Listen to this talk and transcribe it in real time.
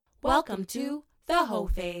Welcome to the HOE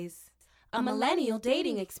Phase, a millennial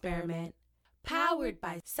dating experiment powered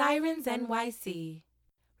by Sirens NYC.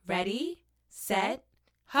 Ready, set,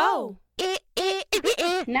 ho! Nah,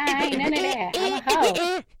 ain't none of that. I'm a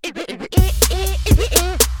hoe. Give me the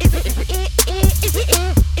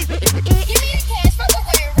cash, fuck up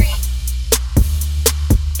with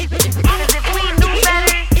it. Because if we knew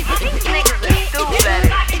better, these niggas would do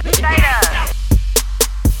better. Straight up.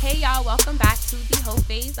 Hey y'all, welcome back to the HOE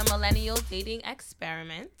Phase, a millennial dating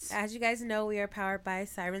experiment. As you guys know, we are powered by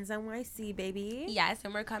Sirens NYC, baby. Yes,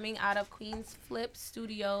 and we're coming out of Queens Flip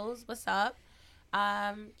Studios. What's up?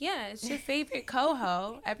 Yeah, it's your favorite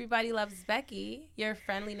co-ho. Everybody loves Becky, your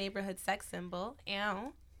friendly neighborhood sex symbol.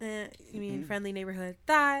 Ow. You mean friendly neighborhood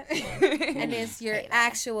thought. And it's your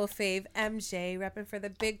actual fave, MJ, repping for the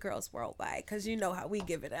big girls worldwide, because you know how we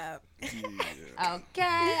give it up. Okay,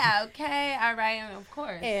 all right, of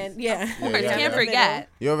course. And yeah. Of course, can't forget.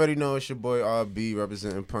 You already know it's your boy RB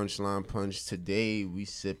representing Punchline Punch. Today we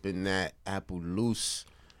sipping that apple looser.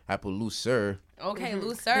 Okay,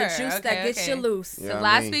 looser. The juice that gets you loose. So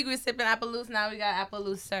last week we were sipping apple loose, now we got apple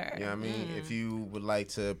looser. Yeah, I mean, if you would like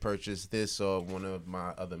to purchase this or one of my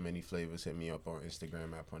other many flavors, hit me up on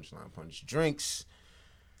Instagram at Punchline Punch Drinks.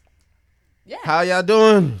 Yeah. How y'all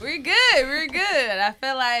doing? We're good. I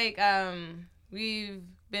feel like we've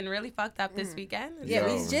been really fucked up this weekend. Yeah,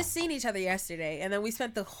 we just seen each other yesterday, and then we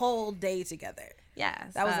spent the whole day together. Yeah,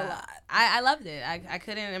 that was a lot. I loved it. I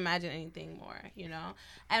couldn't imagine anything more, you know.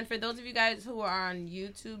 And for those of you guys who are on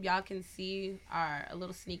YouTube, y'all can see a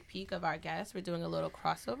little sneak peek of our guests. We're doing a little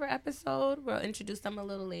crossover episode. We'll introduce them a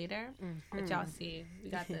little later, but y'all see we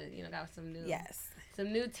got got some new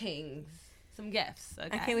things, some gifts. Okay?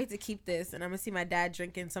 I can't wait to keep this, and I'm gonna see my dad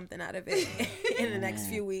drinking something out of it in the next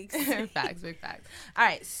few weeks. Facts, big facts. All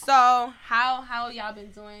right, so how y'all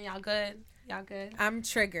been doing? Y'all good? Y'all good? I'm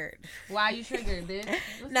triggered. Why are you triggered, bitch?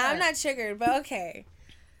 No, I'm not triggered, but okay.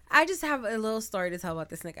 I just have a little story to tell about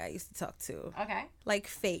this nigga I used to talk to. Okay. Like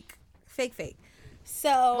fake.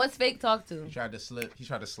 So what's fake talk to? He tried to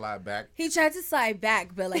slide back. He tried to slide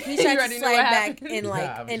back, but like he tried to slide back in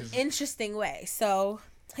like an interesting way. So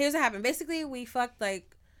here's what happened. Basically, we fucked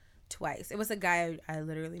like twice. It was a guy I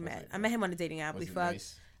literally met. I met him on a dating app. We fucked.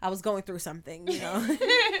 Nice? I was going through something, you know.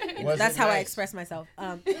 That's how I express myself.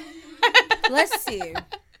 Let's see.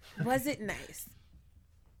 Was it nice?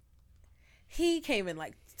 He came in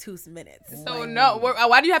like 2 minutes. So no,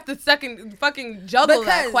 why do you have to fucking juggle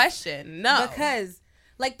that question? No, because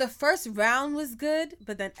like the first round was good,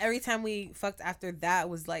 but then every time we fucked after that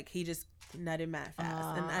was like he just nutted mad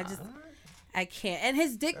fast, and I can't. And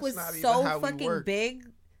his dick was so fucking big,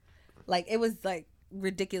 like it was like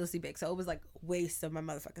ridiculously big. So it was like waste of my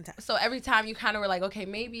motherfucking time. So every time you kind of were like, okay,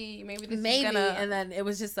 maybe this is gonna... and then it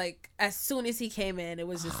was just like as soon as he came in, it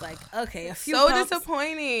was just like, okay, a few so pumps,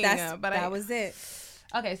 disappointing. That was it.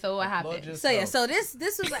 Okay, so what happened? So yeah, so this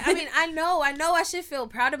was like, I mean, I know I should feel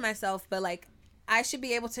proud of myself, but like I should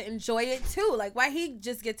be able to enjoy it too. Like, why he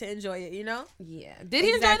just get to enjoy it, you know? Yeah. Did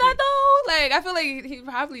he enjoy that though? Like, I feel like he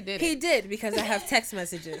probably did. He did, because I have text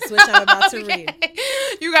messages, which I'm about to read.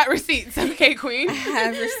 You got receipts, okay, queen? I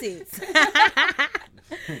have receipts.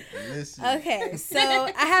 Okay, so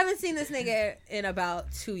I haven't seen this nigga in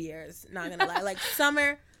about 2 years. Not gonna lie, like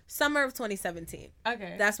summer of 2017.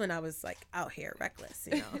 Okay. That's when I was like out here reckless.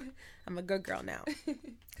 You know, I'm a good girl now.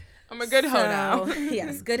 I'm a good hoe now.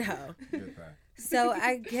 Yes, good hoe. So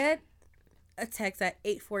I get a text at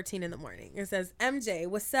 8:14 in the morning. It says, MJ,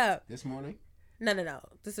 what's up? This morning? No.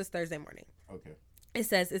 This is Thursday morning. Okay. It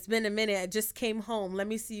says, it's been a minute. I just came home. Let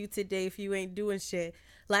me see you today if you ain't doing shit.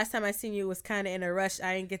 Last time I seen you was kind of in a rush.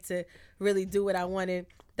 I didn't get to really do what I wanted.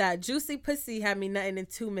 That juicy pussy had me nutting in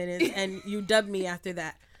 2 minutes, and you dubbed me after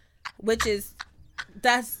that. Which is,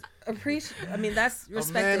 that's respected, right? A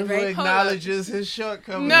man who acknowledges his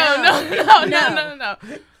shortcomings. No.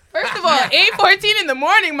 First of all, 8:14 in the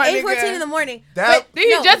morning, my nigga. 8:14 in the morning. Did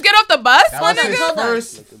he just get off the bus, my That was nigga?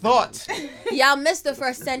 his first thought. Y'all missed the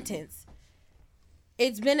first sentence.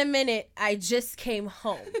 It's been a minute. I just came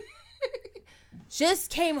home.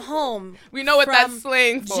 We know what that's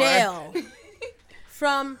slang for. Jail.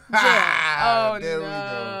 From jail.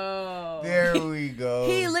 There we go.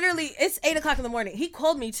 He literally, it's 8:00 in the morning. He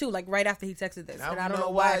called me too, like right after he texted this. And I don't know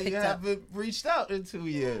why I picked you up. haven't reached out in 2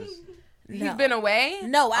 years. He's been away?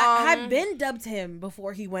 No, I've been dubbed him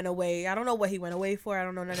before he went away. I don't know what he went away for. I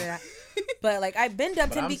don't know none of that. But like I've been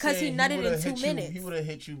dubbed him because he nutted in 2 minutes. He would have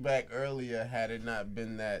hit you back earlier had it not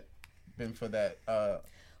been for that.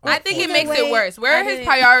 I think it makes it worse. Where are his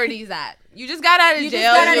priorities at? You just got out of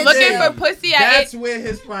jail. You're looking for pussy. That's where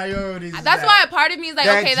his priorities. That's why a part of me is like,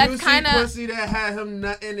 okay, that's kind of pussy that had him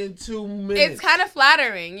nutting in 2 minutes. It's kind of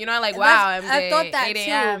flattering, you know, like wow. I thought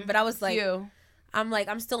that too, but I was like,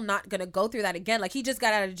 I'm still not gonna go through that again. Like he just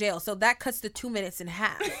got out of jail, so that cuts the 2 minutes in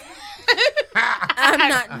half. I'm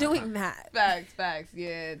not doing that. Facts.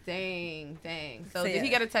 Yeah, dang. So did he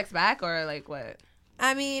get a text back or like what?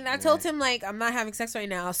 I mean, I told him, like, I'm not having sex right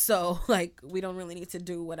now, so, like, we don't really need to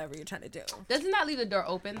do whatever you're trying to do. Doesn't that leave the door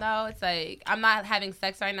open, though? It's like, I'm not having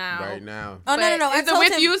sex right now. Right now. Oh, no. Is it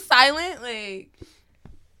with you silent? Like,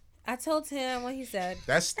 I told him what he said.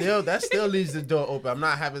 That still leaves the door open. I'm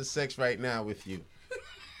not having sex right now with you.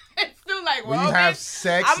 It's still like, well, you have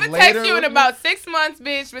sex I'm going to text you in about 6 months,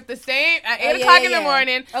 bitch, with the same, at 8 o'clock in the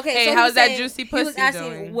morning. Okay, hey, so how's that juicy pussy doing? He was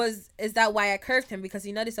asking, doing? Is that why I curved him? Because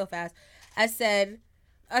he nutted so fast. I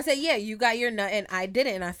said, yeah, you got your nut and I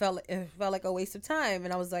didn't. And it felt like a waste of time.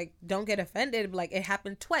 And I was like, don't get offended. Like, it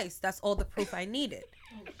happened twice. That's all the proof I needed.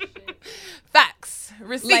 Facts.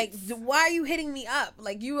 Receipts. Like, why are you hitting me up?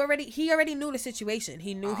 Like, he already knew the situation.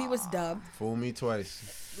 He knew he was dubbed. Fool me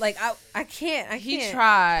twice. Like, I can't. He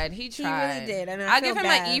tried. He really did. And I give him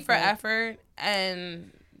an E for effort and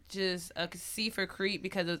just a C for creep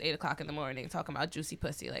because it was 8 o'clock in the morning talking about juicy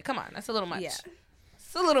pussy. Like, come on. That's a little much. Yeah.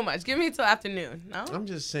 It's a little much. Give me till afternoon. No? I'm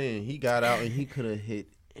just saying, he got out and he could have hit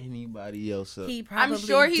anybody else up. He probably I'm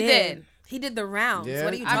sure he did. He did the rounds. Yeah?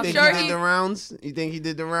 What are you I'm talking sure about? he did the rounds? You think he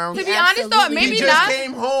did the rounds? To be honest, though, maybe he just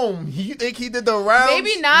came home. You think he did the rounds?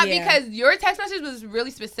 Maybe not because your text message was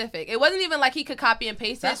really specific. It wasn't even like he could copy and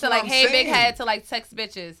paste it to like, hey, big head, to like text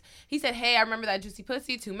bitches. He said, hey, I remember that juicy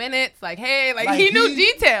pussy, 2 minutes. Like, hey, like he knew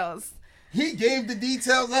details. He gave the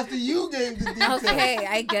details after you gave the details. Okay,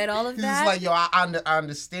 I get all of that. He's like, yo, I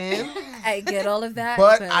understand. I get all of that.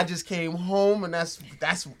 But I just came home and that's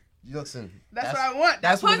listen. That's what I want.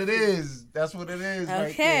 That's what it is. That's what it is. Okay.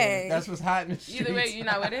 Right there. That's what's hot in the streets. Either way, you're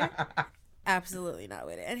not with it? Absolutely not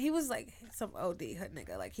with it. And he was like some OD hood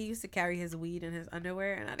nigga. Like he used to carry his weed in his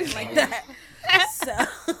underwear and I didn't like that.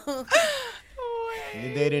 So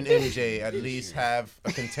you're dating MJ. At least have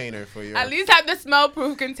a container for your. At least have the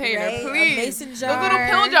smell-proof container, right? please. A mason jar. Those little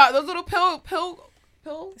pill jar. Those little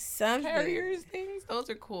pill something. carriers things. Those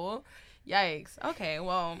are cool. Yikes. Okay,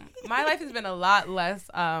 well, my life has been a lot less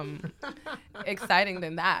exciting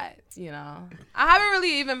than that, you know. I haven't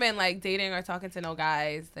really even been like dating or talking to no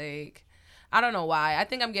guys. Like, I don't know why. I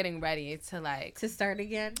think I'm getting ready to start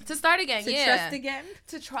again. To trust again.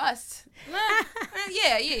 To trust.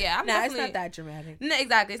 Yeah. I'm it's not that dramatic. No,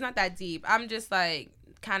 exactly. It's not that deep. I'm just like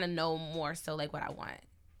kind of know more so like what I want.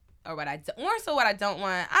 Or what more so what I don't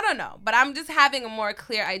want. I don't know. But I'm just having a more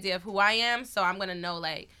clear idea of who I am. So I'm going to know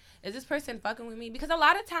like, is this person fucking with me? Because a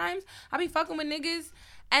lot of times I be fucking with niggas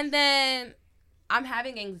and then I'm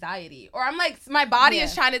having anxiety. Or I'm like, my body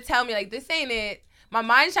is trying to tell me like, this ain't it. My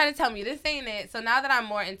mind's trying to tell me this ain't it. So now that I'm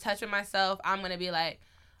more in touch with myself, I'm going to be like,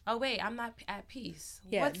 oh, wait, I'm not at peace.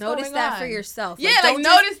 Yeah, What's notice going that on? for yourself. Yeah, like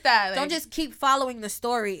notice that. Like, don't just keep following the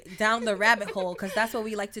story down the rabbit hole because that's what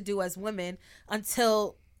we like to do as women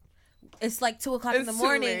until it's like 2 o'clock in the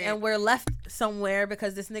morning and we're left somewhere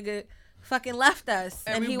because this nigga fucking left us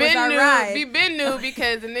and he was our ride. We been new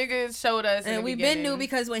because the niggas showed us. And we been new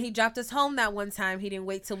because when he dropped us home that one time, he didn't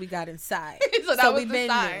wait till we got inside. so that was the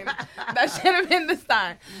sign. That should have been the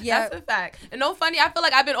sign. Yeah, that's a fact. And no funny, I feel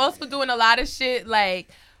like I've been also doing a lot of shit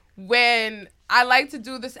like when I like to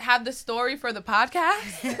do this, have the story for the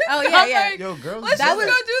podcast. Oh yeah. Like, yo, girls, let's just go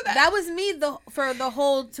do that. That was me for the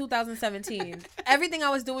whole 2017. Everything I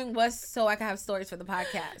was doing was so I could have stories for the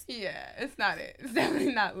podcast. Yeah, it's not it. It's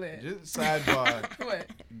definitely not lit. Just sidebar. What?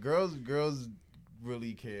 Girls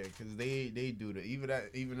really care because they do that.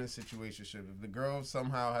 Even in situationship, if the girl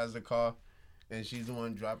somehow has a car and she's the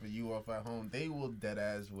one dropping you off at home, they will dead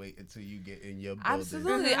ass wait until you get in your building.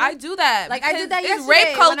 Absolutely, I do that. Like I did that yesterday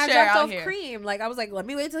rape culture when I dropped out off here. Cream. Like I was like, let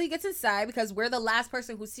me wait till he gets inside because we're the last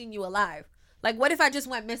person who's seen you alive. Like what if I just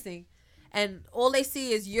went missing, and all they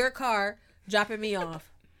see is your car dropping me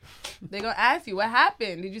off? They gonna ask you what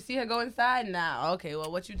happened. Did you see her go inside? Nah. Okay.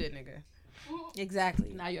 Well, what you did, nigga?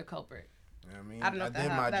 Exactly. Now you're a culprit. I mean, I don't know I did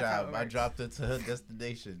my job. I dropped her to her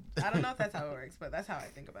destination. I don't know if that's how it works, but that's how I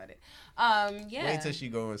think about it. Yeah. Wait till she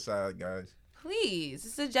go inside, guys. Please,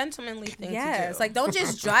 it's a gentlemanly thing to do. Yes, like don't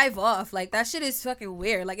just drive off. Like that shit is fucking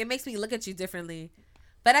weird. Like it makes me look at you differently.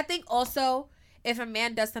 But I think also if a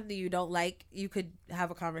man does something you don't like, you could have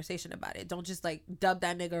a conversation about it. Don't just like dub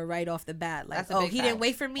that nigga right off the bat. Like, oh, he didn't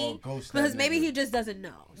wait for me because maybe he just doesn't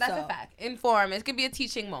know. That's a fact. Inform. It could be a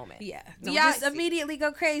teaching moment. Yeah. Don't just immediately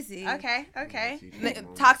go crazy. Okay.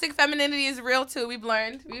 Toxic femininity is real too. We've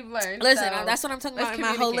learned. Listen, that's what I'm talking about in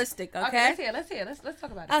my holistic. Okay. Let's hear. Let's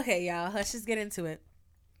talk about it. Okay, y'all. Let's just get into it.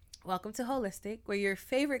 Welcome to Holistic, where your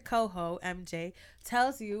favorite co-ho, MJ,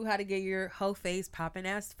 tells you how to get your hoe face popping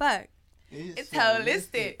as fuck. It's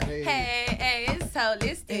holistic. Hey, it's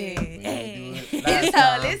holistic. Hey. It's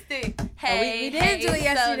holistic. Hey, we didn't do it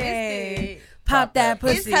yesterday. Pop that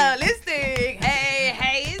pussy. It's holistic.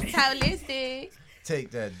 Hey, it's holistic.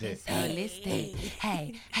 Take that dick. It's holistic.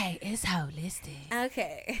 Hey, it's holistic.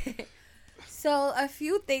 Okay. So a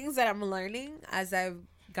few things that I'm learning as I've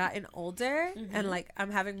gotten older and like I'm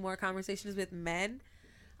having more conversations with men,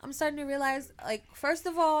 I'm starting to realize, like, first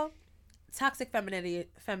of all, toxic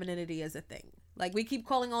femininity is a thing. Like, we keep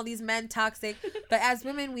calling all these men toxic, but as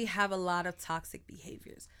women, we have a lot of toxic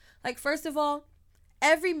behaviors. Like, first of all,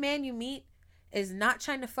 every man you meet is not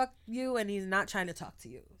trying to fuck you and he's not trying to talk to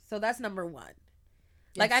you. So that's number one.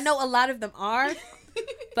 Yes. Like, I know a lot of them are,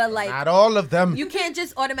 but like, not all of them. You can't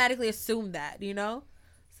just automatically assume that, you know?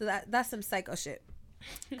 So that's some psycho shit.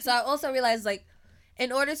 So I also realized, like,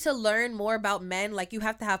 in order to learn more about men, like, you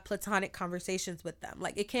have to have platonic conversations with them.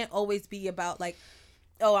 Like, it can't always be about, like,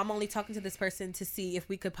 oh, I'm only talking to this person to see if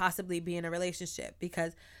we could possibly be in a relationship,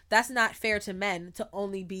 because that's not fair to men to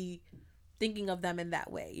only be thinking of them in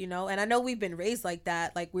that way, you know? And I know we've been raised like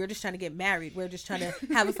that. Like, we're just trying to get married. We're just trying to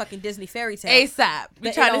have a fucking Disney fairy tale. ASAP. But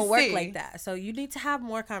it don't work like that. So you need to have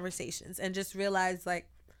more conversations and just realize, like,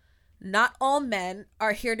 not all men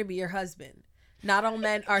are here to be your husband. Not all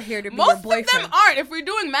men are here to be your boyfriend. Most of them aren't, if we're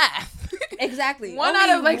doing math. Exactly. One out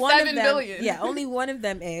of like 7 billion. Yeah, only one of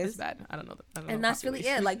them is. That's bad. I don't know. And that's really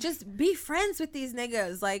it. Like, just be friends with these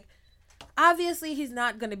niggas. Like, obviously, he's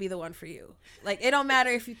not going to be the one for you. Like, it don't matter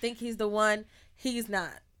if you think he's the one. He's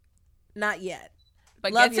not. Not yet.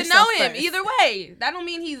 But get to know him either way. That don't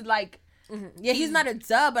mean he's like... Yeah, he's not a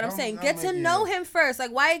dub, but I'm saying get to know him first. Like,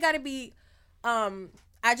 why it got to be,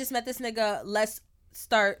 I just met this nigga, let's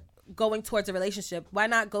start going towards a relationship. Why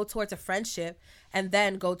not go towards a friendship and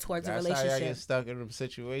then go towards a relationship? That's how I get stuck in them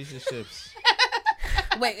situationships.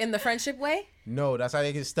 Wait, in the friendship way? No, that's how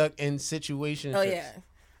they get stuck in situationships. Oh, yeah.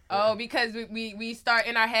 Oh, because we start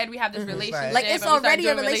in our head, we have this relationship. Like, it's already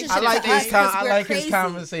a relationship. I like his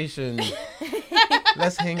conversation.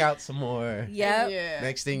 Let's hang out some more. Yep. Yeah.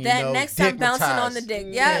 Next thing you know, next time bouncing on the dick.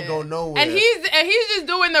 Yeah. Can't go nowhere. And he's just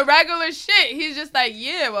doing the regular shit. He's just like,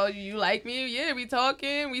 yeah, well, you like me? Yeah, we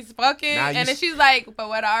talking, we fucking. And then she's like, but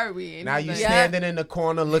what are we? And now you like, standing in the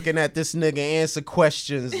corner looking at this nigga answer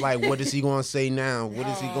questions like, what is he gonna say now? What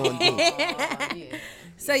is he gonna do? Yeah.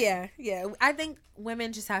 So yeah, I think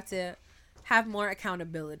women just have to have more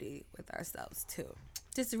accountability with ourselves too.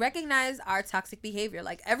 Just recognize our toxic behavior.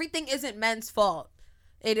 Like, everything isn't men's fault.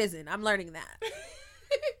 It isn't. I'm learning that.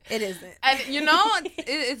 It isn't. And you know,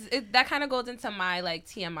 that kind of goes into my like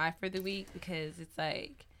TMI for the week, because it's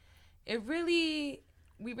like, we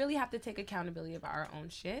really have to take accountability of our own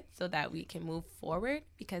shit so that we can move forward,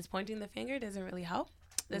 because pointing the finger doesn't really help.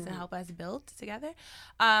 Doesn't help us build together.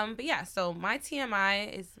 But yeah, so my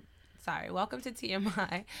TMI is, welcome to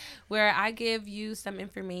TMI, where I give you some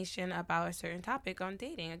information about a certain topic on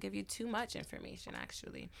dating. I give you too much information,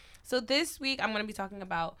 actually. So this week, I'm going to be talking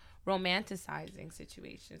about romanticizing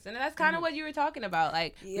situations. And that's kind of what you were talking about.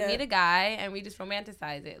 Like, we meet a guy and we just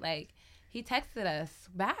romanticize it. Like, he texted us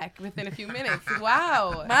back within a few minutes.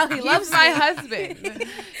 Wow, he loves my husband.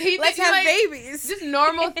 Let's have babies. Just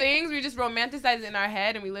normal things. We just romanticize it in our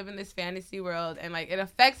head, and we live in this fantasy world, and like, it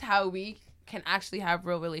affects how we can actually have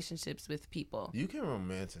real relationships with people. You can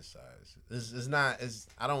romanticize. It's not.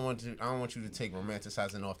 I don't want you to take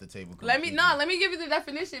romanticizing off the table. Let me give you the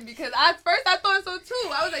definition, because at first I thought so too.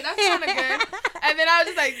 I was like, that's kind of good, and then I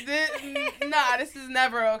was just like, nah, this is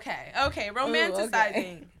never okay. Okay, romanticizing.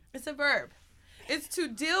 Ooh, okay. It's a verb. It's to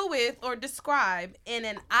deal with or describe in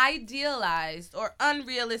an idealized or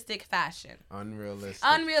unrealistic fashion.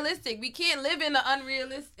 Unrealistic. We can't live in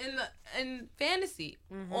the in fantasy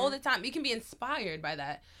all the time. We can be inspired by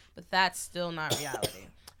that, but that's still not reality.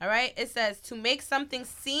 All right? It says to make something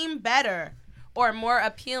seem better or more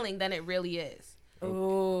appealing than it really is.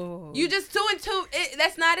 Oh. You just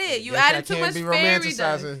that's not it. You adding too much fairy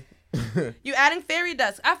dust. You adding fairy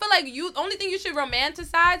dust. I feel like only thing you should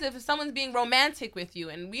romanticize if someone's being romantic with you,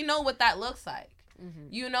 and we know what that looks like.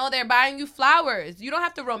 You know, they're buying you flowers. You don't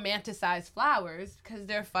have to romanticize flowers because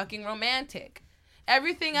they're fucking romantic.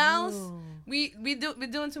 Everything else, we're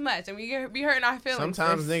doing too much, and we hurting our feelings.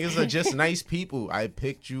 Sometimes niggas are just nice people. I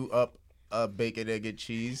picked you up a bacon, egg, and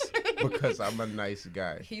cheese because I'm a nice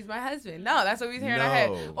guy. He's my husband. No, that's what we hear in our head.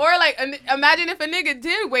 Or like, imagine if a nigga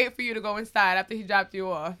did wait for you to go inside after he dropped you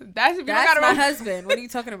off. That's my husband. What are you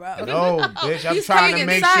talking about? No, bitch. I'm trying to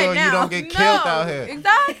make sure you don't get killed out here.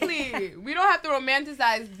 Exactly. We don't have to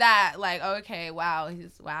romanticize that. Like, okay, wow,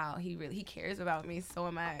 he cares about me so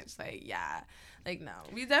much. Like, yeah. Like, no,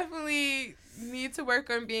 we definitely need to work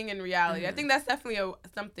on being in reality. I think that's definitely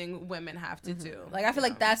something women have to do. Like, I feel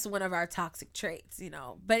like that's one of our toxic traits, you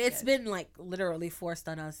know. But it's been, like, literally forced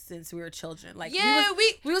on us since we were children. Like,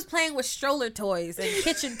 we was playing with stroller toys and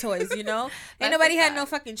kitchen toys, you know. Ain't nobody had no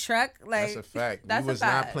fucking truck. Like, that's a fact. We was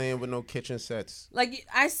not playing with no kitchen sets. Like,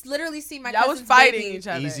 I literally see my cousin's was fighting baby. Each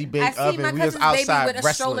other. Easy bake oven. We was outside with a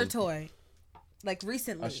wrestling. stroller toy. Like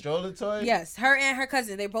recently. A stroller toy? Yes, her and her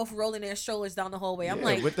cousin. They both rolling their strollers down the hallway. I'm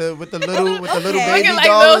like, with the little baby looking like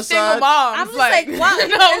doll little inside. single moms. I'm just like wow,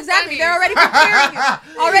 no, exactly. They're already preparing you.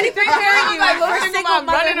 Like little single mom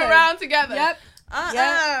running around together. Yep.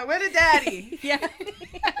 Where the daddy? Yeah.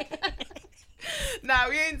 Nah,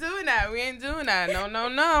 we ain't doing that.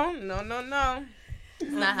 No.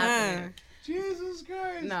 It's not happening. Jesus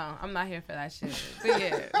Christ. No, I'm not here for that shit. But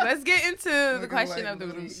yeah, let's get into the question of the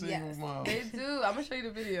week. Yes. They do. I'm gonna show you the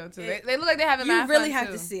video too. They look like they're having mad fun. You really have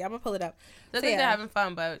too. to see. I'm gonna pull it up. Look like they're having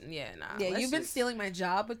fun, but nah. Yeah, you've been stealing my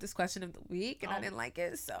job with this question of the week, and I didn't like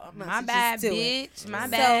it, so I'm not. My bad, bitch. My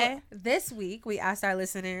bad. So this week we asked our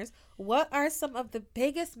listeners, what are some of the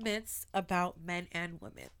biggest myths about men and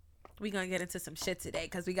women? We're gonna get into some shit today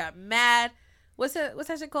because we got mad. What's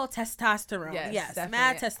that shit called? Testosterone. Yes,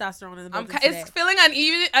 mad testosterone in the building today. It's feeling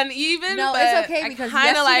uneven. No, but it's okay because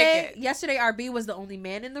yesterday RB was the only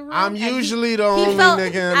man in the room. I'm usually the only nigga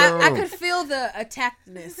in the room. I could feel the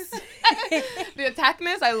attackness. The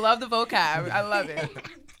attackness. I love the vocab. I love it.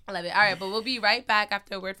 All right, but we'll be right back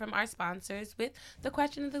after a word from our sponsors with the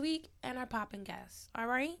question of the week and our poppin' guests. All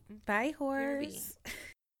right? Bye, horse.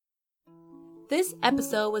 This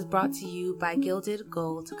episode was brought to you by Gilded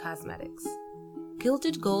Gold Cosmetics.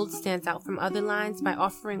 Gilded Gold stands out from other lines by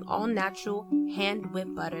offering all-natural,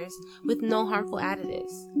 hand-whipped butters with no harmful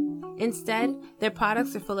additives. Instead, their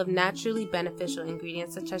products are full of naturally beneficial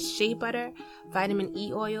ingredients such as shea butter, vitamin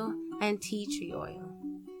E oil, and tea tree oil.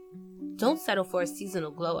 Don't settle for a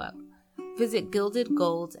seasonal glow-up. Visit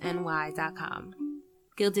gildedgoldny.com.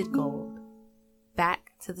 Gilded Gold.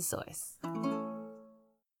 Back to the source.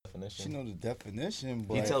 She knows the definition,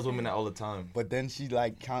 but he tells women that all the time. But then she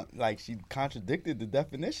she contradicted the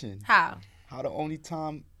definition. How the only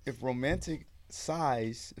time if to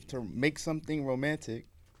make something romantic,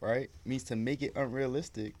 right, means to make it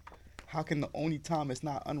unrealistic. How can the only time it's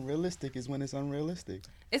not unrealistic is when it's unrealistic?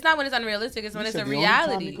 It's not when it's unrealistic. It's when it's a reality.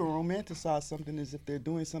 The only time you can romanticize something is if they're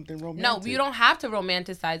doing something romantic. No, you don't have to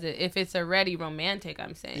romanticize it if it's already romantic,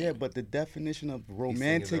 I'm saying. Yeah, but the definition of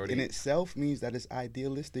romantic in itself means that it's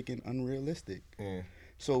idealistic and unrealistic. Yeah.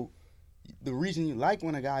 So the reason you like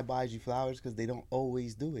when a guy buys you flowers because they don't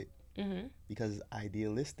always do it. Mm-hmm. Because it's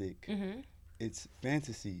idealistic. Mm-hmm. It's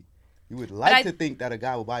fantasy. You would like to think that a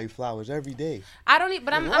guy will buy you flowers every day.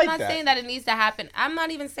 I'm not saying that it needs to happen. I'm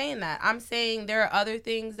not even saying that. I'm saying there are other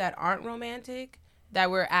things that aren't romantic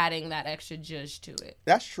that we're adding that extra zhuzh to it.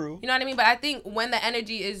 That's true. You know what I mean? But I think when the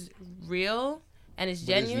energy is real and it's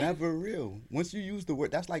genuine. It's never real. Once you use the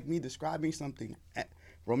word, that's like me describing something.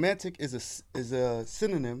 Romantic is a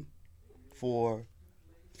synonym for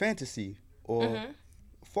fantasy or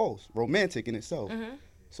false. Romantic in itself. Mm-hmm.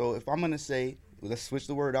 So if I'm going to say, let's switch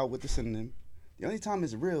the word out with the synonym. The only time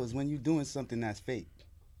it's real is when you're doing something that's fake.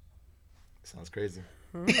 Sounds crazy.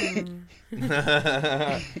 Okay,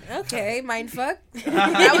 mindfuck.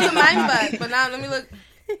 That was a mindfuck, but now let me look.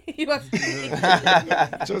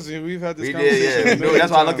 Chelsea, we've had this conversation. Did, yeah.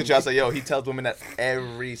 That's why I looked at you. I said, yo, he tells women that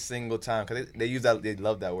every single time. Because they use that, they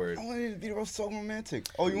love that word. I want you to be so romantic.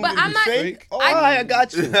 Oh, you want me to be fake? Oh, I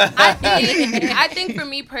got you. I think for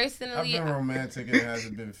me personally. I've been romantic and it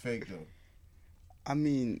hasn't been fake, though. I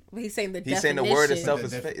mean, he's saying the word itself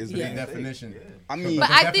is fake. The definition. I mean,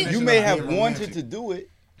 but I think you may have wanted to do it,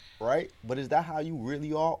 right? But is that how you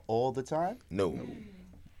really are all the time? No.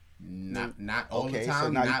 Not all the time.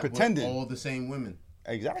 So now you're pretending. All the same women.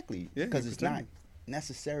 Exactly. Because it's not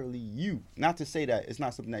necessarily you. Not to say that it's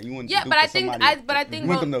not something that you want to do. But I think you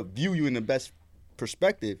want them to view you in the best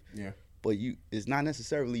perspective. Yeah. But it's not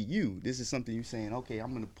necessarily you. This is something you're saying, okay,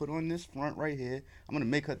 I'm going to put on this front right here. I'm going to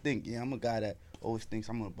make her think, yeah, I'm a guy that always thinks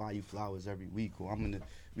I'm going to buy you flowers every week or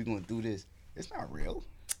we're going to do this. It's not real.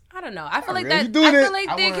 I I don't know. I feel like really that. doing I it. feel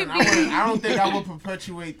like there could be. I don't think I would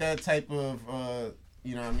perpetuate that type of,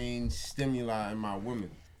 you know what I mean, stimuli in my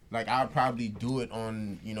women. Like, I'd probably do it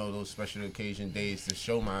on, you know, those special occasion days to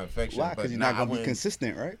show my affection. Why? Because you're not going to be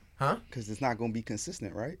consistent, right? Huh? Because it's not going to be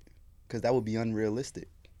consistent, right? Because that would be unrealistic.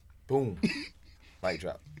 Boom. Mic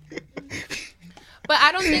drop. But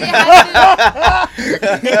I don't think it has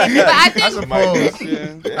to. But I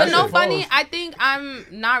think. But no, funny. I think I'm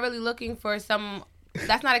not really looking for some.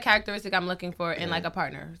 That's not a characteristic I'm looking for in like a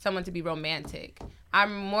partner. Someone to be romantic.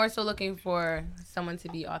 I'm more so looking for someone to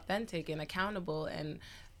be authentic and accountable and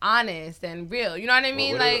honest and real. You know what I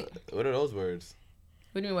mean? What are those words?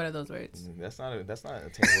 What do you mean? What are those words? That's not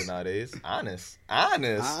attainable nowadays. Honest. I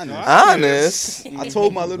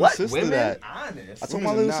told my little sister Women? that. Honest. I told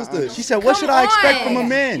my little sister. She said, "What should I expect from a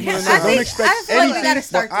man?" He said, "Don't expect anything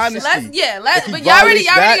but honesty." But y'all already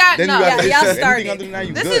got then no. you have to y'all accept started. anything other than that,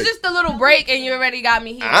 you This good. is just a little break, and you already got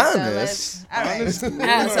me here. Honest. All right. So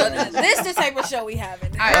this is the type of show we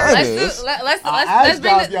having. All right, Honest. let's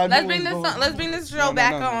bring this show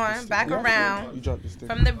back around You dropped this thing.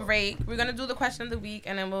 from the break. We're gonna do the question of the week,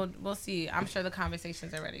 and then we'll see. I'm sure the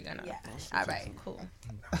conversation's already gonna. Yeah. All right, cool.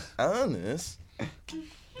 Honest.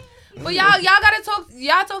 But y'all gotta talk.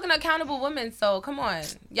 Y'all talking accountable women, so come on.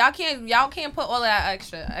 Y'all can't put all of that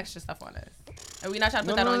extra stuff on us. And we not trying to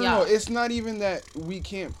put that on y'all. No. It's not even that we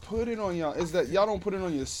can't put it on y'all. It's that y'all don't put it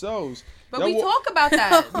on yourselves. But Y'all we talk about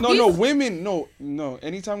that. Women. No.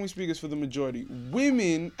 Anytime we speak, it's for the majority.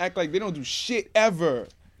 Women act like they don't do shit ever.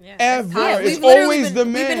 Yeah. Ever. It's We've literally always the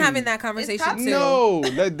men. We've been having that conversation too. No,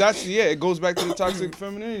 that's it goes back to the toxic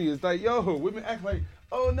femininity. It's like, yo, women act like,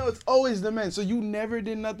 oh no, it's always the men. So you never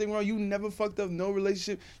did nothing wrong. You never fucked up no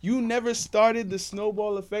relationship. You never started the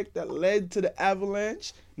snowball effect that led to the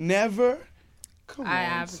avalanche. Never. Come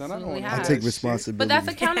on, son. I don't want have. I take responsibility. But that's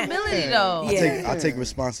accountability, though. I take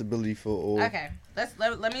responsibility for all. Okay, let's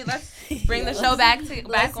bring the show back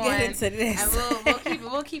on. Get into this. And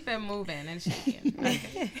we'll keep it moving and shaking.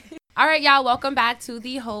 Okay. All right, y'all. Welcome back to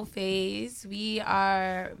the whole phase. We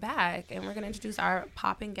are back, and we're gonna introduce our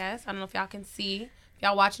popping guests. I don't know if y'all can see. If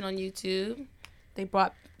y'all watching on YouTube, they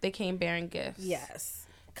came bearing gifts. Yes.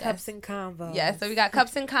 Cups and combos. Yeah, so we got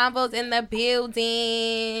cups and combos in the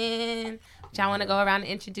building. Y'all want to go around and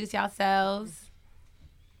introduce yourselves?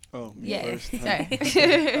 Oh, me Yeah. first. Sorry.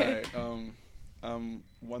 All right. I'm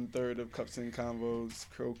 1/3 of Cups and Convos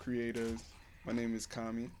co-creators. My name is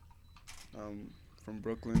Kami. I'm from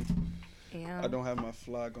Brooklyn. Yeah. I don't have my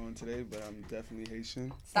flag on today, but I'm definitely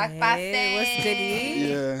Haitian. Hey, what's goody?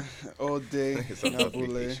 Yeah, all day.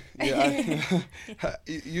 Nabule. Yeah,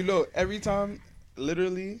 you know, every time,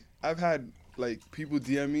 literally, I've had like people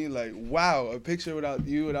DM me like, "Wow, a picture without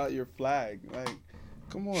your flag." Like,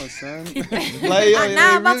 come on, son. Like, yo,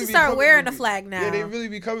 now I'm about to start wearing the flag now. Yeah, they really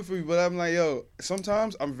be coming for me, but I'm like, yo,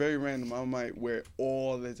 sometimes I'm very random. I might wear it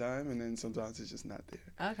all the time, and then sometimes it's just not there.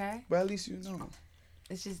 Okay. But at least you know.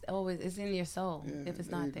 It's just always, it's in your soul if it's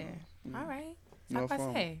not there. All right. No Talk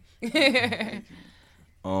phone. say.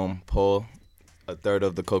 Paul, 1/3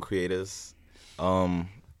 of the co-creators.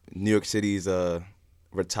 New York City's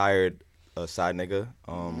retired side nigga.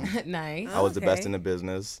 Nice. I was the best in the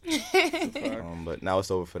business. But now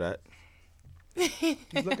it's over for that.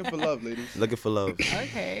 He's looking for love, ladies. Looking for love.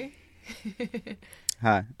 Okay.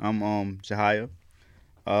 Hi, I'm Jahia.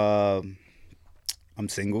 I'm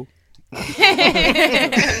single.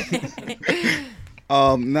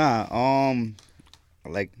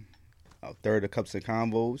 Like 1/3 of Cups and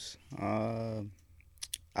Combos.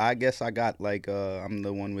 I guess I got like I'm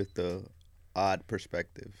the one with the odd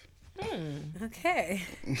perspective. Okay.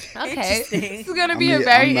 Okay. This is gonna be a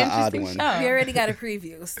very interesting show. We already got a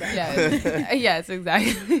preview. So. Yes. Yes,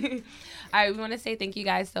 exactly. All right, we want to say thank you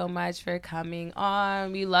guys so much for coming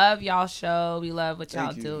on. We love y'all show. We love what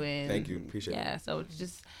y'all doing. Thank you. Appreciate it. Yeah, so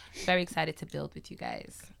just very excited to build with you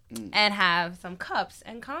guys. And have some cups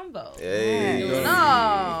and combos. Hey.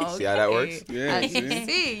 No. See how that works? Yeah, You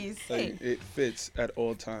see? see. Like, it fits at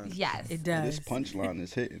all times. Yes. It does. This punchline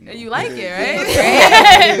is hitting. You like it, right?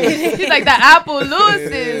 He's like, the apple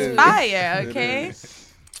loose is fire, okay?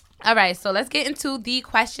 All right, so let's get into the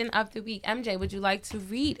question of the week. MJ, would you like to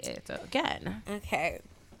read it again? Okay.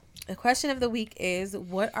 The question of the week is,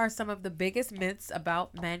 what are some of the biggest myths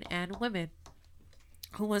about men and women?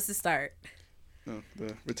 Who wants to start? No,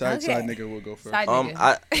 the retired side nigga will go first. Side nigga.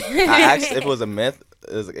 I asked if it was a myth.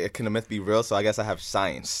 Can a myth be real? So I guess I have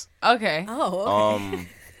science. Okay. Oh, okay.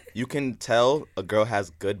 You can tell a girl has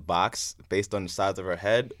good box based on the size of her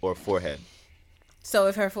head or forehead. So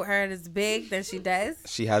if her forehead is big, then she does?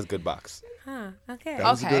 She has good box. Huh, okay. That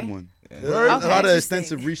was a good one. A lot of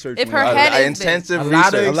extensive research. If her head is intensive big.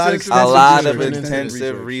 research, a lot of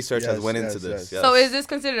intensive research has went into this. So is this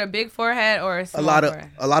considered a big forehead or a small forehead?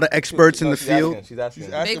 A lot of experts in the field. She's asking.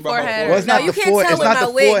 Big forehead. Well, it's not the forehead. It's not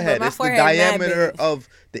the forehead. It's the forehead diameter of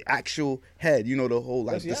the actual head. You know, the whole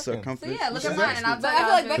like the circumference. So yeah, look at mine, and I'll tell I feel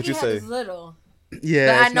like you. Becky's head is little.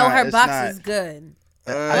 Yeah, but I know her box is good.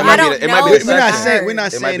 I don't know. We're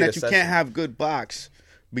not saying that you can't have good box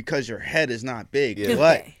because your head is not big. Yeah.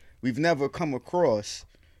 But we've never come across,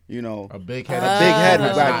 you know, a big head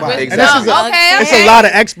with black box. Exactly. And this is it's a lot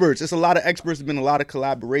of experts. It's a lot of experts. There's been a lot of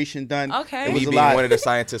collaboration done. Okay. It was Me a lot. being one of the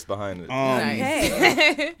scientists behind it.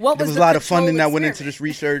 Nice. What there was was a lot of funding that went into this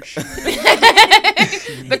research.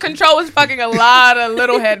 The control was fucking a lot of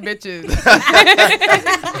little head bitches.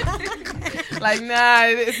 Like, nah,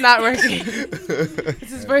 it's not working.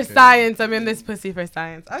 This is for science. I'm in this pussy for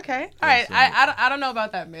science. Okay. All right. I don't know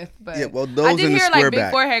about that myth, but Yeah, well, those I did in the hear like big square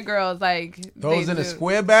back. forehead girls like Those they in the do.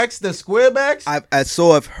 square backs? The square backs? I've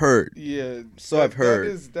heard. Yeah. I've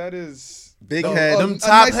heard. That is Big Those- head, them a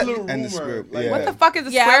top nice head- little and the rumor. square. Yeah. What the fuck is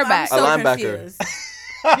a square back? I'm so A linebacker. confused.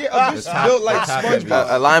 Yeah, a bitch built like top SpongeBob.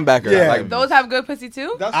 A linebacker. Yeah. Like, Those have good pussy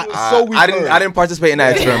too. That's what I didn't participate in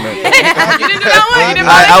that experiment. You didn't do that one. You didn't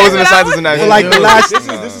I wasn't a scientist in that. Well, like the last.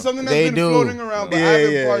 This is something that's They been do. floating around, but Yeah, I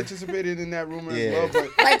haven't yeah. participated in that rumor Yeah. as well.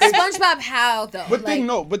 But Like SpongeBob, how though? but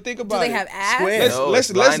like, think do about they it. have ass? Square. Let's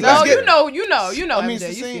it's let's No, get. you know. I mean, it's MJ, the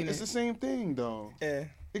you've same. seen It's the it. same thing though. Yeah.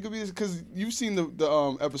 It could be because you've seen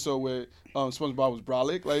the episode where SpongeBob was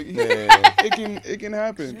brolic. Like Yeah. it can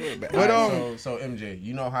happen. But so MJ,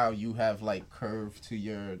 you know how you have like curve to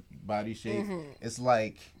your body shape? It's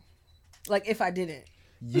like if I didn't.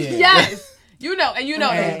 Yes. You know, and you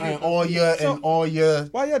know. and all your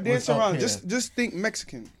why y'all what's dancing up around? here? Just think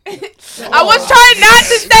Mexican. I was trying not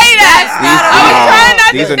to say that. I was trying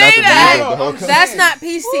not These to are not say the that. views of the whole country. That's not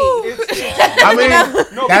PC. I mean,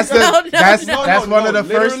 that's one of the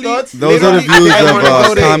first literally- thoughts. Those are the Literally, views I of wanna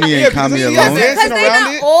go there. Tommy and Yeah, Kami because alone. y'all dancing Because they're around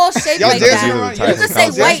not it. all shaped Y'all like dancing that. around. You Yeah, could say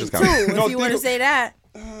Conversation white is too coming. No, if you want to think say that.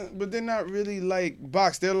 But they're not really like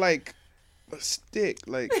box. They're like a stick.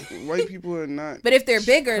 Like white people are not. But if they're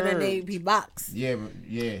bigger, then curved. they be boxed. Yeah.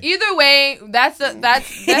 Either way, that's a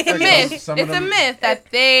myth. some It's of a them- myth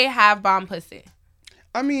that they have bomb pussy.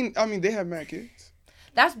 I mean, they have mad kids.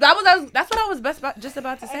 That's what I was just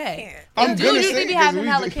about to say. I'm They gonna do say usually be because having we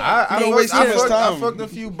hella did- kids. Don't waste too much I time. fucked a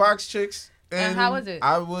few box chicks. And how was it?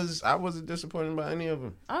 I wasn't disappointed by any of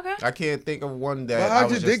them. Okay. I can't think of one that But I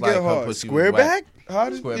how'd was your just dick like get her hard? pussy Square was whack.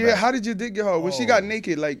 back? How did your dick get hard? When she got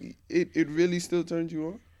naked, like it really still turned you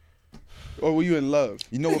on? Or were you in love?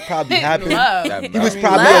 You know what probably happened? Love. He was Love.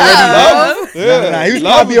 probably Love. already there. Nah, he was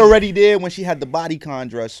probably already there when she had the bodycon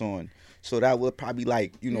dress on. So that would probably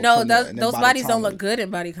No, come those and then by the bodies time don't we- look good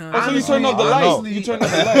in bodycon. Oh, so you turned off the Honestly, light. You turned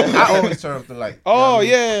off the light. I always turn off the light. Oh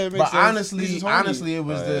yeah, it makes But sense. This is honestly,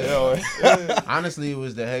 horny. it was honestly it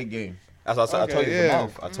was the head game. That's what I told you. Okay, The yeah.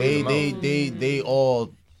 mouth. I told you the mouth. They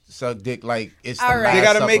all suck dick like it's the All right. last They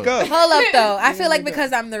gotta supper. make up. Hold up though. I feel like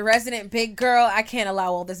because I'm the resident big girl, I can't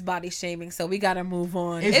allow all this body shaming. So we gotta move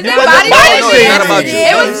on. It's Is it not body about shaming? No, it's not about you.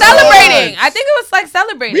 It was It's celebrating. I think it was like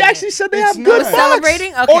celebrating. We actually said they It's have good not. box.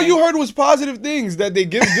 Celebrating? Okay. All you heard was positive things that they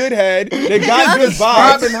give good head, they got good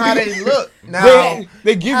Describing vibes, how they look. Now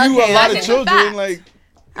they give you Okay, a lot that's of a fact. children. Like,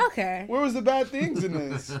 Okay. where was the bad things in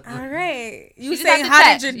this? All right. You just saying have to how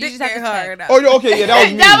check. did your You dick just have get to check. hard? Oh, yeah, okay, yeah, that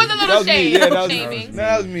was me. That was a little was me. shade, Yeah, little that was shaming. me.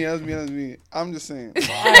 That was me. I'm just saying.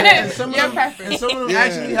 and some Your of them, preference. and some of them Yeah.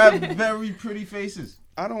 actually have very pretty faces.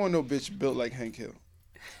 I don't want no bitch built like Hank Hill.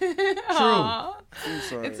 Aw. I'm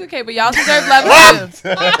sorry. It's okay, but y'all deserve love too.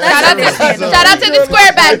 Shout out to the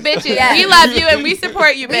square back bitches. Yeah. We love you and we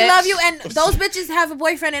support you, bitch. We love you, and those bitches have a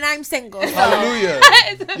boyfriend, and I'm single. So. Hallelujah.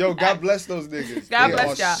 Yo, God bless those niggas. God They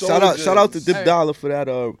bless are y'all. Shout out to soldiers. Dip Dollar for that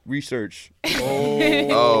research.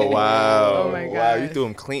 Oh wow! Oh, my Wow, you gosh. threw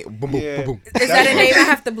him clean. Boom, boom, Yeah. boom, boom. Is that a name I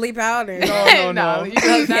have to bleep out? Or? No. you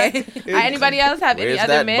can use that. Okay. Anybody else have any Where's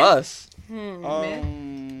other that myths? bus?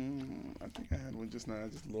 I think I had one just now. I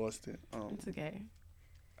just lost it. It's okay.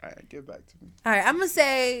 All right, get back to me. All right, I'm gonna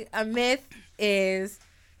say a myth is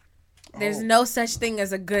there's no such thing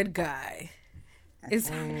as a good guy. Is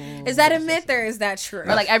that a myth or is that true?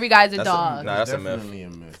 Or like every guy's a That's dog. Nah, that's a myth. Definitely a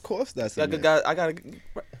myth. Of course, that's Yeah, a good myth. guy. I gotta.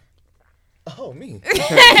 Oh, me.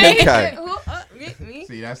 Okay. Who? Me?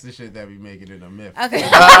 See, that's the shit that be making it a myth. Okay.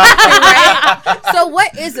 Right? So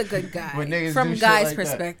what is a good guy When niggas from do shit guys' like that.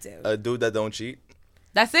 perspective? A dude that don't cheat.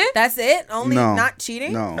 That's it? That's it? Only No. not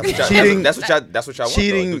cheating? No, That's what y'all, cheating. That's what y'all want. Though, a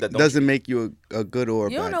Cheating dude that don't doesn't make you a good or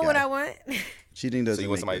a You don't bad know guy. what I want? Cheating doesn't you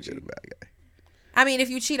want make somebody you a to good or bad guy. I mean, if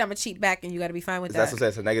you cheat, I'm gonna cheat back, and you got to be fine with That's that. what I'm saying.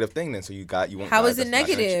 It's a negative thing then. So you want. How guys is it that's not gonna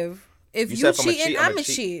cheat. negative? If You you said from a cheating, cheat, I'm a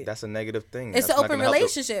cheat. That's a negative thing. It's That's an not open gonna help the-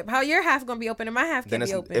 relationship. How your half gonna be open and my half Then can't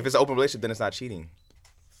be it's, open? if it's an open relationship, then it's not cheating.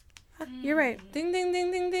 You're right. Ding, ding,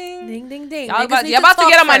 ding, ding, ding. Ding, ding, ding. Y'all Niggas about, need y'all about to talk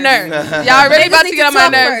get on my first. nerves. Y'all already Niggas about need to get on my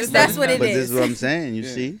talk nerves. first. That's what it But is. this is what I'm saying. You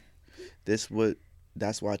Yeah. see,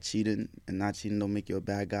 that's why cheating and not cheating don't make you a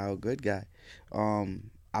bad guy or a good guy.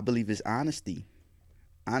 I believe it's honesty,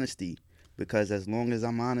 because as long as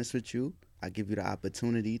I'm honest with you, I give you the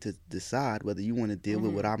opportunity to decide whether you want to deal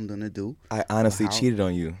with what I'm gonna do. I honestly How? cheated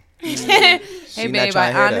on you. Hey, not babe, trying to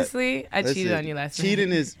hear that. honestly, I cheated Listen, on you last cheating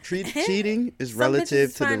night. cheating is Some relative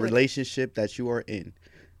bitches to the fine with it. relationship that you are in.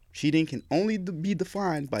 Cheating can only be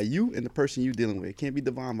defined by you and the person you're dealing with. It can't be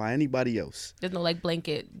defined by anybody else. There's no like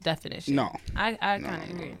blanket definition. No. I kind of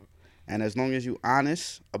agree. And as long as you're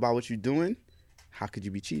honest about what you're doing, how could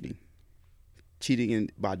you be cheating? Cheating,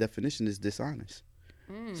 by definition, is dishonest.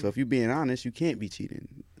 So if you're being honest, you can't be cheating.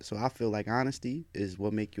 So I feel like honesty is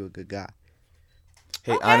what make you a good guy.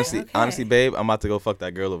 Hey, honestly, babe, I'm about to go fuck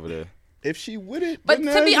that girl over there. If she with it, But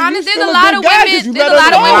then to be you honest, there's still a lot good of guy, 'cause women. you There's a let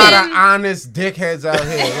lot her of A lot women. of honest dickheads out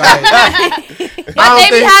here. Like, But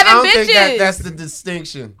they be I having don't think bitches. that's the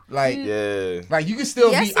distinction. Like, Yeah. like you can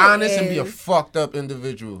still Yes, be it honest and be a is. fucked up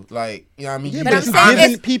individual. Like, you know what I mean? Yeah, You but But I'm just you saying giving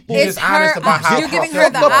honest. it's, people- You're it's just honest her about how You're giving fucked her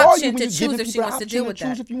up the you are. option When to you choose giving if she people wants to the deal option with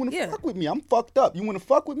choose that. if you want to Yeah. fuck with me. I'm fucked up. You want to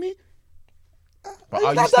fuck with me? But You're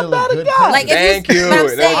are you not still that a bad a good guy. person? Like, if Thank you- you. but I'm That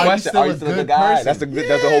saying- was Are the you question. still Are you a still a good good guy? person? That's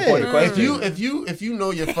the whole point of the question. If you know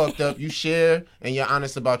you're fucked up, you share and you're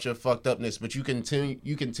honest about your fucked upness, but you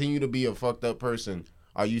continue to be a fucked up person.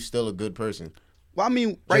 Are you still a good person? Well, I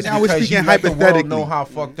mean, right Just now we're because speaking you let the world hypothetically. know how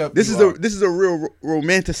fucked up This you is are. this is a real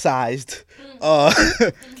romanticized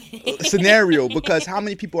scenario, because how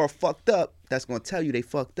many people are fucked up that's gonna tell you they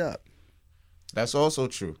fucked up? That's also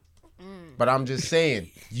true. But I'm just saying,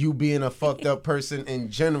 you being a fucked up person in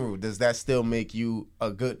general, does that still make you a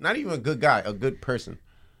good, not even a good guy, a good person?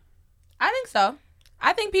 I think so.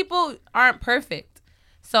 I think people aren't perfect.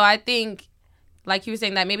 So I think, like you were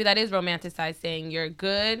saying, that maybe that is romanticized, saying you're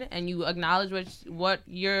good and you acknowledge what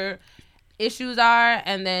your issues are,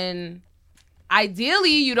 and then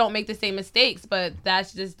ideally you don't make the same mistakes, but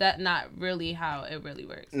that's just not really how it really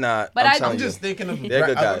works. Nah, But I'm I- telling I'm you. just thinking of. They're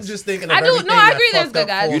good I'm guys. just thinking of I do- everything no, I that agree there's fucked good up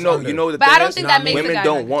guys. falls You under. know the But thing I don't is, think that makes women a guy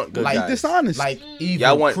don't good. want good Like guys. Dishonest. Like evil,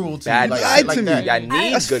 Y'all want cruelty, bad like guys. shit like to that. me. Y'all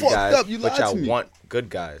need That's good fucked guys, up. You but lied y'all to me. want good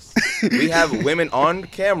guys. We have women on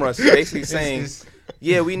camera basically saying, It's-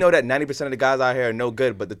 yeah, we know that 90% of the guys out here are no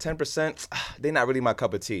good, but the 10%, they're not really my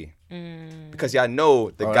cup of tea. Because y'all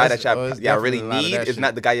know the guy that it's y'all really definitely a lot of need that is shit.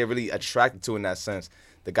 not the guy you're really attracted to in that sense.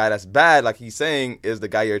 The guy that's bad, like he's saying, is the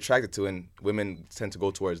guy you're attracted to, and women tend to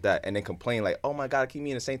go towards that and then complain like, oh my God, I keep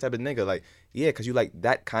meeting the same type of nigga. Like, yeah, because you like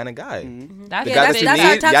that kind of guy. That's, The guy that you that's need,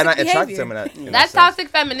 our y'all toxic not attracted to behavior. him in that. in that that's sense. toxic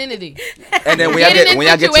femininity. And then when Getting in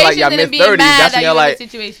y'all get to like your situations and mid being 30s, mad that's that when you're y'all in a like,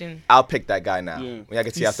 situation. I'll pick that guy now. Yeah. When y'all get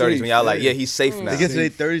to He's your 30s, safe. when y'all like, Yeah. yeah, he's safe now. They get to their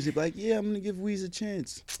 30s, they be like, yeah, I'm gonna give Weez a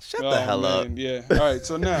chance. Shut the hell up. Yeah. All right.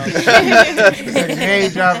 So now, Hey,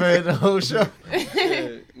 dropping the whole show.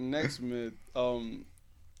 yeah, next myth.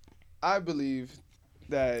 I believe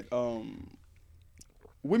that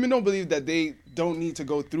women don't believe that they don't need to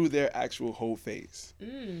go through their actual whole phase,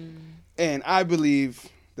 and I believe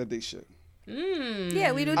that they should.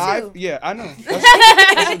 Yeah, we do too. I know.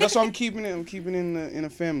 That's why I'm keeping it. I'm keeping it in a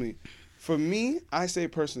family. For me, I say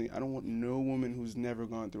personally, I don't want no woman who's never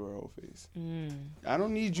gone through her whole phase. I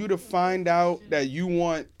don't need you to find out that you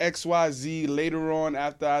want XYZ later on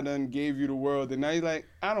after I done gave you the world, and now you're like,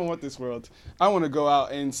 I don't want this world. I want to go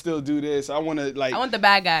out and still do this. I want to like. I want the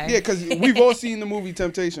bad guy. Yeah, because we've all seen the movie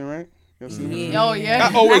Temptation, right? You ever seen the movie? Oh yeah.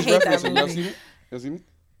 I always I hate that reference it. You ever movie. seen it? You ever seen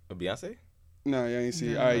it? Beyonce? No, you ain't see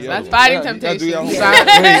it. All right, That's yeah. Fighting Yeah, Temptation. do y'all- Yeah. Wait, It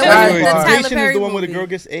was sidebar. the Tyler Temptation Perry is the one where the movie. girl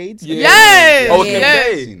gets AIDS? Yeah. Yes. Oh, Yeah. yes.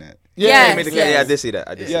 I've seen that. Yeah, Yes, Made the- yes. Yeah, I did see that.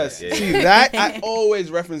 I did see Yes. that. Yeah, See yeah. that I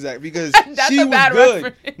always reference that because That's she a was bad good.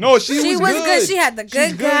 reference. No, she She was was good. good. She had the She's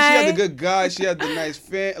good good. She had the guy. good guy. She had the nice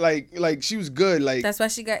fan. Like she was good. Like That's why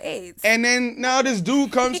she got AIDS. and then now this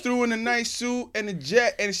dude comes through in a nice suit and a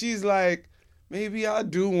jet, and she's like, maybe I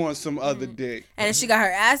do want some other dick. And then she got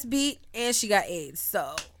her ass beat and she got AIDS.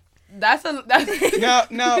 So That's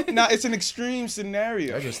Now it's an extreme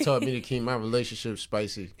scenario. That just taught me to keep my relationship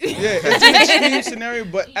spicy. Yeah, it's an extreme scenario,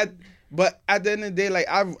 but at the end of the day, like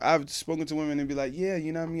I've spoken to women and be like, yeah,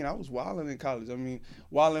 you know what I mean? I was wilding in college. I mean,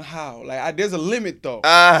 wilding how? Like there's a limit though.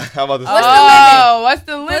 How about this? What's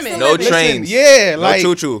the limit? No Listen, trains. Yeah, No like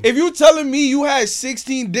choo-choo. if you telling me you had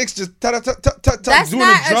 16 dicks just that's doing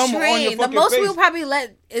not a drum a on your train. The fucking most face. we'll probably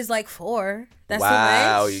let is like 4. That's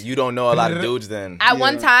Wow, too much. you don't know a lot of dudes then. At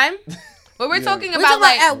one time? But we're talking We're about talking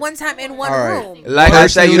like at one time in one room. Like I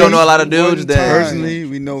said, you don't know a lot of dudes. Then Personally,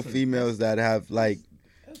 we know females that have like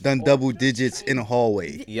done double digits in a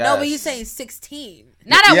hallway. Yes. No, but he's saying 16.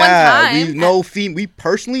 not at one time. We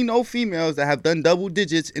personally know females that have done double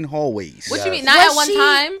digits in hallways. What you mean? Not at one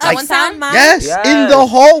time? At one time? Yes, in the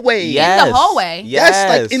hallway. Yes. In the hallway? Yes,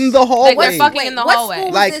 like in the hallway. Like they're fucking in the What hallway. school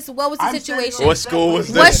was Like- this? What was the situation? What school was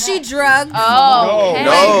this? Was she drugged? Oh, okay.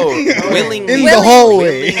 No, willingly. In the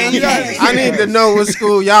hallway. I need to know what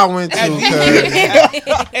school y'all went to,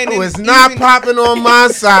 cause And it was not popping on my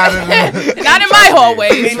side of the. Not in my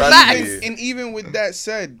hallway. Facts. And even with that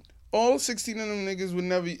said, all 16 of them niggas would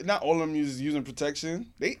never, not all of them using protection.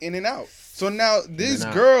 They in and out. So now this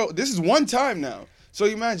girl, this is one time now. So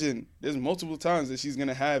imagine there's multiple times that she's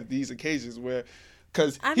gonna have these occasions where,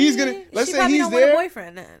 cause he's gonna, let's say he's there. A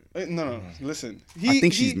boyfriend then. No, listen. I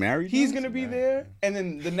think she's married. He's gonna be there, and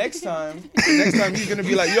then the next time he's gonna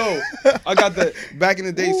be like, "Yo, I got the back in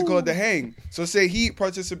the day used to call it the hang." So say he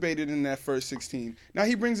participated in that first 16. Now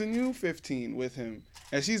he brings a new 15 with him,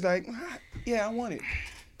 and she's like, "Yeah, I want it."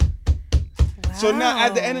 So now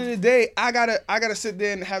at the end of the day, I gotta sit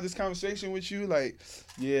there and have this conversation with you, like,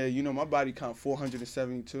 yeah, you know, my body count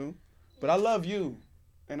 472, but I love you.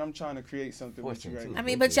 And I'm trying to create something with you right now. I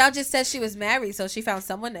mean, but y'all just said she was married, so she found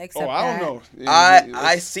someone to accept I don't know.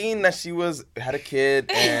 I seen that she had a kid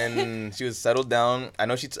and she was settled down.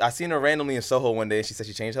 I seen her randomly in Soho one day and she said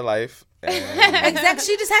she changed her life. Exactly.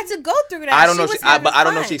 She just had to go through that. I don't know. I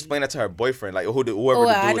don't know if she explained that to her boyfriend, like whoever the dude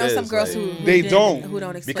is. I know some girls like, who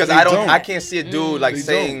don't explain. Because I can't see a dude like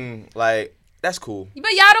saying like that's cool.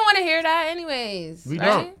 But y'all don't want to hear that anyways. We right?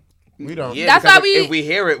 don't. We don't. Yeah, that's why if we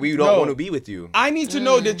hear it, we don't want to be with you. I need to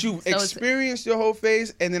know that you've experienced your whole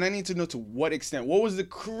phase, and then I need to know to what extent. What was the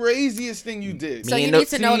craziest thing you did? So you need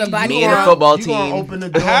to know the body. Me and the football You team. gonna open the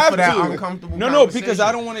door for that uncomfortable No, because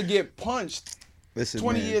I don't want to get punched. Listen,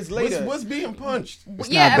 20 years later. What's being punched?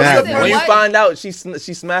 Yeah, bad, listen, bro. When you what- find out she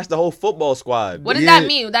smashed the whole football squad. What does that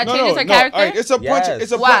mean? That changes her character? All right, it's a punch. Yes.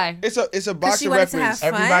 It's a Why? It's a boxing she wanted to reference.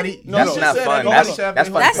 have fun? Everybody. No, That's no, not said fun. that. That's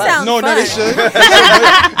fun. That sounds No, fun. they should.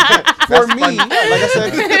 For me, like I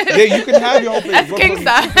said, yeah, you can have your own That's face. king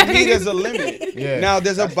size. For me, there's a limit. Yeah. Now,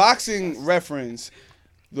 there's a boxing reference.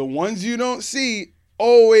 The ones you don't see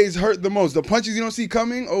always hurt the most. The punches you don't see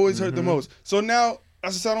coming always hurt the most. So now,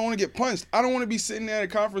 as I said, I don't want to get punched. I don't want to be sitting there at a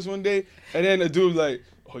conference one day and then a dude like,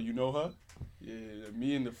 oh, you know her? Yeah,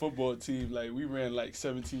 me and the football team, like, we ran like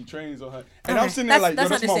 17 trains on her. And I'm sitting there like, yo,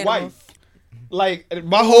 that's my wife. Like,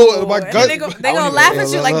 my gut. They gonna laugh at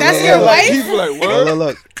you like that's your wife. People like, what?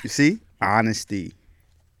 Look. You see? Honesty.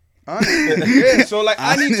 Yeah, so like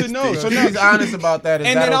I need to know. So now he's honest about that. Is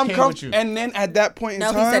and that then okay I'm with you? and then at that point in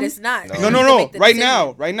No, time, he said it's not. No. Right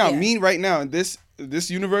now, Yeah. me right now in this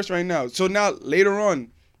universe right now. So now later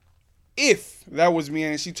on, if that was me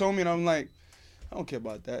and she told me and I'm like, I don't care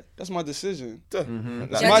about that. That's my decision. That's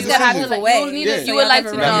my decision. You would like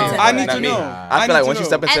to know. I need to know. I feel like once you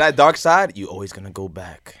step into that dark side, you always gonna go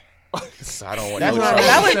back. So I don't want That's no not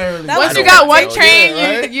trouble. necessarily. Once you got one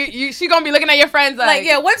train, she gonna be looking at your friends like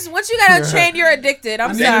yeah. Once you got a train, you're addicted.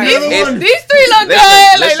 I'm sorry. These three look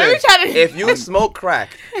good. Like let me try to. If you smoke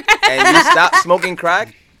crack and you stop smoking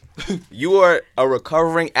crack, you are a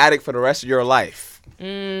recovering addict for the rest of your life.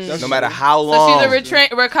 No matter how long. So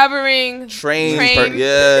she's a recovering trained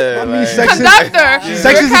I mean, sex conductor.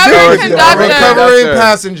 Sex is Recovering addictive. conductor. Recovering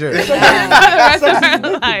passenger. For the rest of her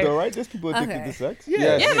addictive, life. though, right? There's people addicted to sex.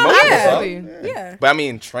 Yeah, most no, of us are. absolutely. Yeah. But I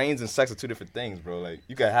mean, trains and sex are two different things, bro. Like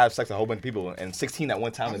you can have sex with a whole bunch of people, and 16 at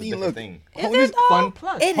one time is a different thing. Wholeness, Fun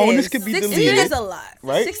plus. It wholeness is. could be 16 deleted, is a lot.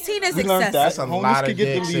 right? 16 is We learned that. excessive. a Wholeness lot could of get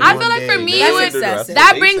dicks deleted. in I one feel like for day. me, That's it would, excessive.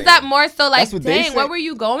 that brings that more so like, That's what they dang, say. what were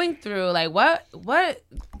you going through? Like, what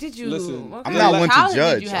did you? Listen, what I'm kind not of one to childhood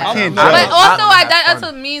did judge. you I have? can't But judge. also, that have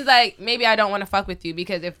also means like maybe I don't want to fuck with you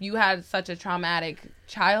because if you had such a traumatic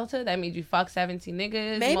childhood, that means you fucked 17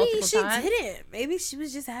 niggas. Maybe multiple she times. didn't. Maybe she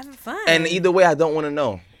was just having fun. And either way, I don't want to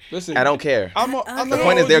know. Listen, I don't care. I'm The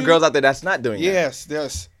point is, there are girls out there that's not doing that.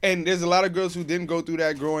 Yes. And there's a lot of girls who didn't go through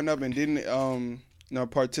that growing up and didn't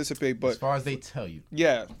participate. But As far as they tell you.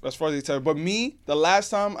 yeah, as far as they tell you. But me, the last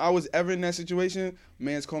time I was ever in that situation,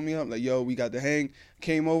 man's called me up like, yo, we got the hang.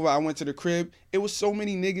 Came over, I went to the crib. It was so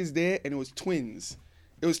many niggas there, and it was twins.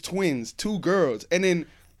 It was twins, 2 girls. And then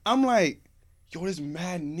I'm like, yo, there's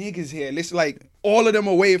mad niggas here. And it's like, all of them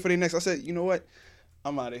are waiting for their next. I said, you know what?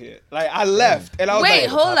 I'm out of here. Like, I left. And I was Wait, like,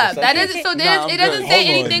 hold up. That isn't so. Nah, It I'm doesn't good. say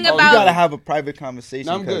Hold on. anything You about. gotta have a private conversation.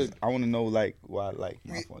 I'm because good. I want to know like why like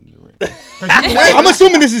my phone is ring. I'm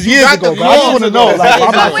assuming this is years got ago, the but I just call want to to know go. like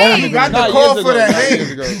why my Wait. phone You is got ringing. the call for the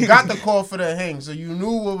Years ago. hang. You got the call for the hang, so you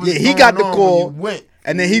knew what was Yeah, he going got the on call. when you went.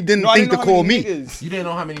 And then he didn't No, I think to didn't know call how me. many niggas. You didn't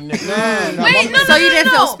know how many niggas. Nah. Wait, no, So you didn't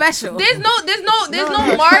feel no. special. There's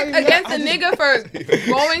no mark against a nigga for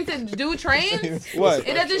going to do trains. What?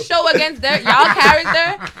 It doesn't show against y'all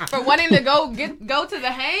character for wanting to go to the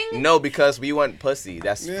hang. No, because we want pussy.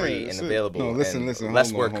 That's Yeah, free that's and it. available. No, listen, and listen, Less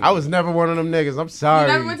hold on, work. I was never one of them niggas. I'm You sorry.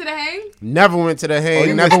 never went to the hang? Never went to the Oh, hang.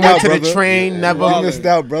 you Never missed went out, to the brother. train. Never. You missed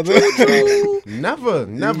out, brother. Never. Wait,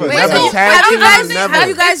 Never so tagged have never.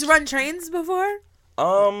 you guys run trains before?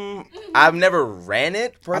 I've never ran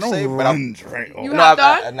it per I don't se, but run train. You no, hopped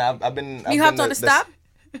on? I've been. You hopped on the stop?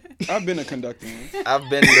 I've been a conductor. I've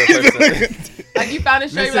been the person. Like you found a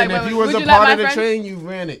show, you're Listen, like, if you would was a you let part my of the friend? train, you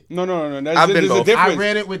ran it. No. I've been There's a both. difference. I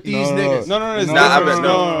ran it with these No. niggas. No, there's a Nah, I've difference. been-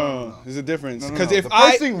 No, there's a difference. Because The if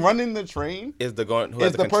I person running the train Is the going who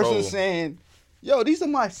has is the control? person saying, "Yo, these are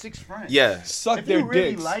my 6 friends." Yeah, suck If their you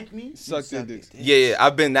really dicks, like me, suck their dicks. yeah.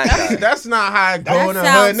 I've been that guy. That's not how I go That in the hood.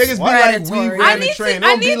 sounds Niggas be like, we predatory. ran I the need train. to, I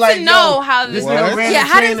Don't need be like, to know yo, how this this nigga What? ran Yeah, the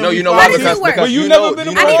how train. did- and No, we you know fucked why? How does Because it work? But you you never know, been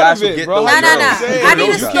you a know part guys of it, forget bro. those Nah, nah, girls. nah. Saying, I need you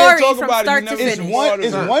a can't story talk from about it, start you to never It's been finish. a one. part of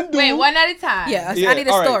It's it. one dude. Wait, one at a time. Yeah, Yeah, I need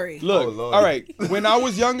a all right, story. Look, Lord. all right. When I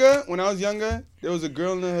was younger, there was a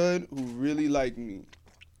girl in the hood who really liked me.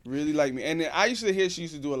 Really liked me. And then I used to hear she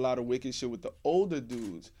used to do a lot of wicked shit with the older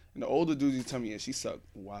dudes. And the older dudes used to tell me, yeah, she sucked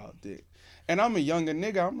wild dick. And I'm a younger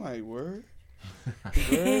nigga. I'm like, word?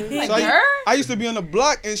 Like So her? I used to be on the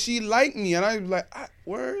block and she liked me. And I was like,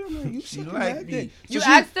 word? I'm like, you sucking liked that me. dick. So You she-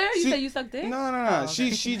 asked her? You she- said you sucked dick? No.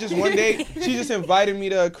 She just one day, she just invited me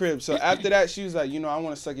to her crib. So after that, she was like, I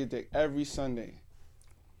want to suck your dick every Sunday.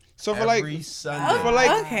 So for Every Sunday. for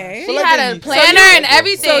like, Okay. for She like had a planner and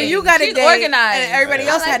everything. So you got a She's date, organized. and everybody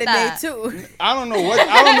else I had a like that. date too. I don't know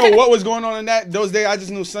what was going on in those days. I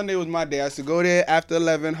just knew Sunday was my day. I used to go there after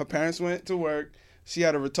 11. Her parents went to work. She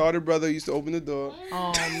had a retarded brother who used to open the door.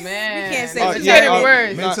 Oh man. We can't say retarded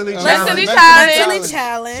words. Mentally Mentally challenged. challenged. Mentally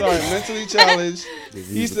challenged. Sorry, mentally challenged.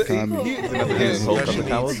 He used to.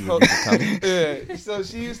 Yeah. So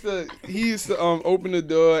he used to open the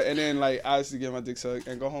door and then like I used to get my dick sucked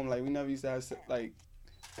and go home. Like we never used to have like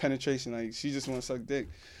penetration. Like she just want to suck dick.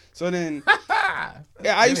 So then,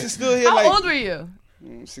 yeah, I used to still hear How like old were you?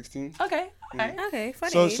 16. Okay. Alright. Okay,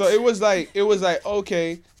 funny. So it was like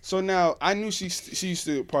okay. So now I knew she used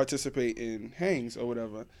to participate in hangs or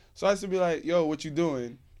whatever. So I used to be like, yo, what you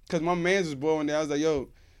doing? Cause my man's was bored one day. I was like, yo,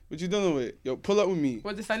 what you dealing with? Yo, pull up with me.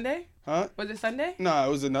 Was it Sunday? Huh? Was it Sunday? Nah, it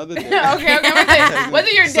was another day. Okay. Was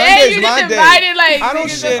it your day? Sunday's You my just day. invited like. I don't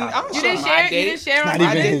niggas share. up? I don't You share didn't my share. You day. didn't share. Not on even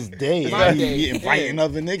my his day. My Like, day. he inviting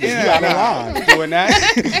other niggas. Yeah, You out of I'm line. not doing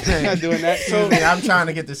that. Not doing that. So I'm trying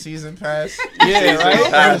to get the season pass. yeah,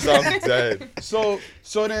 right. I'm dead. So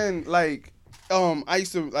then like I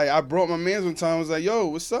used to like I brought my man's one time. I was like, yo,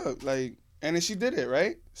 what's up? Like, and then she did it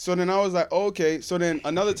right. So then I was like, oh, okay. So then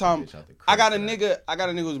another time, I got a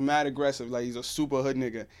nigga who's mad aggressive. Like he's a super hood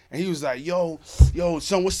nigga, and he was like, yo,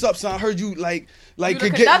 son, what's up, son? I heard you like You the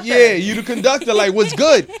could conductor. you the conductor. Like, what's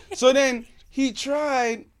good? So then he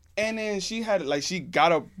tried, and then she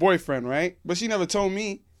got a boyfriend, right? But she never told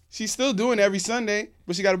me. She's still doing it every Sunday,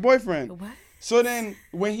 but she got a boyfriend. What? So then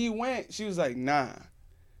when he went, she was like, nah.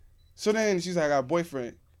 So then she's like, I got a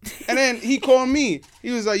boyfriend. And then he called me. He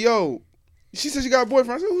was like, yo, she said she got a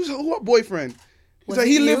boyfriend. I said, who her boyfriend? He's Was like, it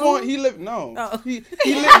he you? lived no. Oh. He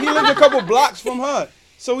lived a couple blocks from her.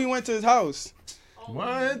 So we went to his house.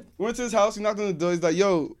 What? We went to his house, he knocked on the door. He's like,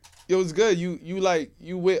 yo, it's good. You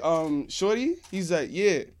with Shorty? He's like,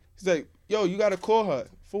 yeah. He's like, yo, you gotta call her.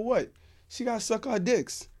 For what? She gotta suck our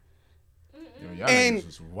dicks. Yo, y'all And niggas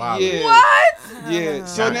was wild. yeah. What? Yeah.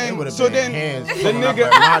 So It then would've so been then hands the pulling up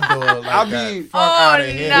nigga at my door like I that. mean, Fuck out of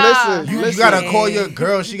here. nah. You gotta call your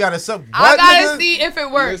girl. She gotta suck. I What, gotta nigga? see if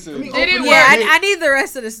it works. Listen. Did it work? Yeah, I need the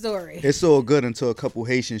rest of the story. It's all good until a couple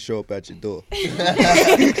Haitians show up at your door.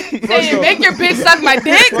 Saying, make your bitch suck my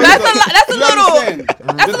dick? That's a You understand?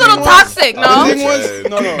 little toxic, The no? thing was,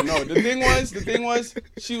 no. The thing was,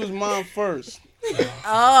 she was mine first.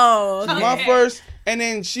 Oh, She was mine first, and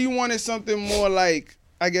then she wanted something more like,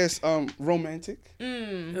 I guess, romantic.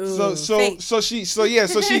 She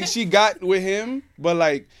got with him, but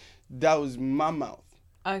like that was my mouth.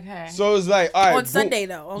 Okay. So it was like, all right, On Sunday,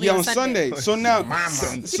 though. Only yeah, on on Sunday.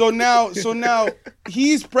 Sunday. So now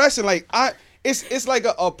he's pressing like it's like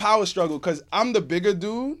a power struggle because I'm the bigger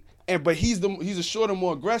dude, but he's a shorter,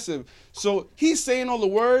 more aggressive. So he's saying all the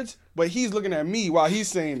words, but he's looking at me while he's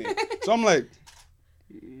saying it. So I'm like,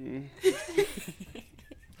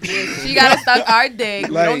 She gotta suck our dick.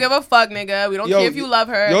 We Like, don't give a fuck, nigga. We don't care if you love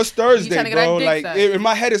her. Yo, it's You Thursday, tryna get our bro. dick Like sucked. in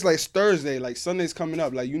my head, it's like Thursday. Like Sunday's coming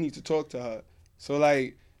up. Like you need to talk to her. So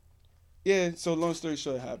like, yeah. So long story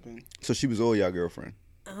short, it happened. So she was all y'all girlfriend.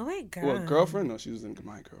 Oh my god. What, girlfriend? No, she wasn't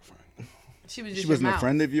my girlfriend. She was just She wasn't your a mouth.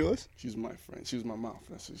 friend of yours? She was my friend. She was my mouth.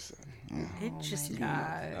 That's what she said. Interesting.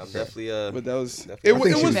 I'm definitely But that was Definitely. it. I think It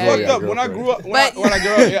was she's fucked very up your when I girlfriend. grew up. When I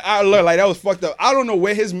grew up, yeah, I learned like that was fucked up. I don't know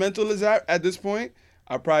where his mental is at this point.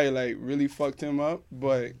 I probably like really fucked him up,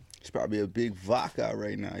 but He's probably a big vodka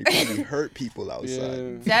right now. He probably hurt people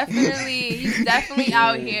outside. yeah. He's definitely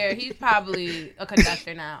out here. He's probably a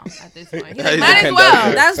conductor now at this point. Yeah, he's Might a as well.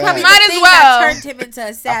 conductor. That was probably Might the as thing well. that turned him into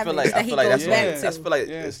a savage that he goes that's what- back yeah. to. I feel like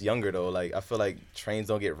Yeah. it's younger though. Like I feel like trains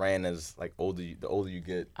don't get ran as like the older you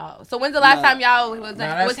get. Oh, so when's the last time y'all was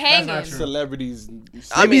that's hanging? not true. Celebrities.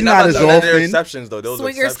 I mean, not as There are often. exceptions though. Those are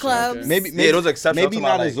Swingers exceptions. clubs. Maybe Yeah, those are exceptions. Maybe I'm not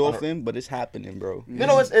talking as about, like, often, but it's happening, bro. You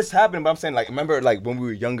know, it's happening. But I'm saying like, remember like when we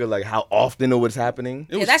were younger, like how often it was happening.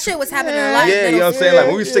 Yeah, that shit was happening a lot. Yeah, you know what I'm saying? Like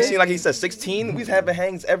when we were Yeah. 16, like he said, 16, we was having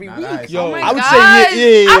hangs every Nah, week. that's- Yo, Oh my I would God.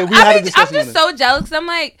 say yeah. We had a I'm discussion on just it. so jealous. 'Cause I'm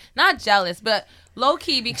like, not jealous, but low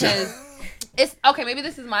key because it's okay. Maybe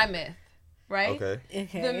this is my myth, right? Okay.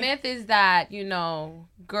 Okay. The myth is that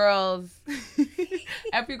girls,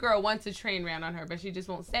 every girl wants a train ran on her, but she just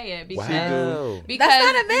won't say it because Wow. That's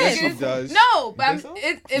not a myth. Yes, she does. No, but think so?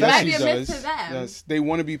 it Yes, might she be a myth does. to them. Yes, they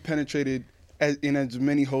want to be penetrated in as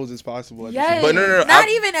many holes as possible. At the Yes. same But no, time. no, no. Not I've,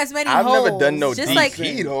 even as many I've holes. never done no just DP like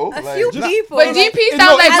though. a Like, few just- people. But DP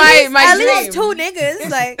sounds like my at dream. least 2 niggas.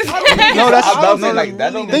 Like No, that's I'm no, saying, no, like,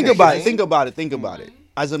 that don't Think make about it. sense. Think about it. Think about it.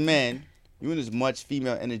 As a man, you want as much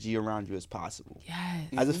female energy around you as possible. Yes.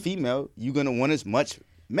 As a female, you're gonna want as much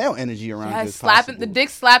male energy around you Yes, as slapping possible. the dick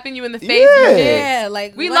slapping you in the face. Yeah. yeah,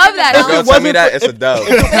 like We what love if that. it If a girl was- tell me wasn't that, for- it's a dub.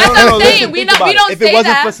 That's what I'm saying. listen, We think don't- about we it. don't If it say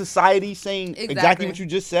wasn't that. for society saying Exactly. exactly what you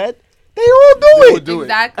just said, they all do it. do it.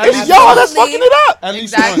 Exactly. It's y'all that's fucking it up. At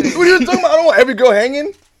least Exactly. one. What are you talking about? I don't want every girl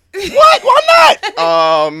hanging. What? Why not?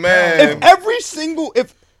 Oh man. If every single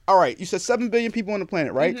all right, you said 7 billion people on the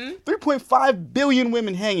planet, right? Mm-hmm. 3.5 billion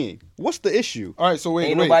women hanging. What's the issue? All right, so wait,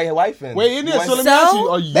 Ain't wait. nobody wifing. Wait, in there. You So let wifing? me ask you: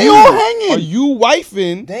 So? Are you They all hanging. Are you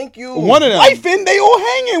wifing? Thank you. One of them. Wifing, they all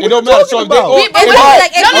hanging. What It are you don't matter. talking So if they about? all- But If wait, y'all-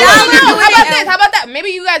 like, if no, y'all no. do How it, about this? How about that? Maybe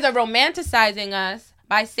you guys are romanticizing us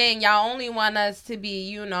by saying y'all only want us to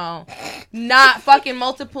be, not fucking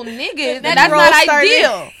multiple niggas, and that's role not started.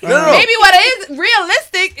 ideal. No. Maybe what is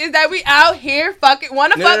realistic is that we out here fucking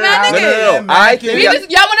want to No, fuck no, mad no, niggas. no, no. I think We y'all- just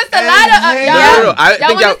y'all want us to lie to us. No, Y'all, no, I y'all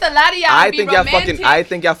think want us to lie to y'all. I and be think y'all romantic. fucking. I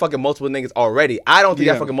think y'all fucking multiple niggas already. I don't think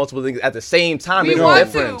Yeah. y'all fucking multiple niggas at the same time. We There's a want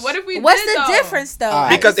difference. to. What if we? What's did, the though? difference though?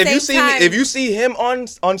 Alright. At Because the if you same see me, time- if you see him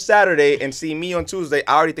on Saturday and see me on Tuesday,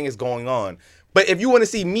 I already think it's going on. But if you want to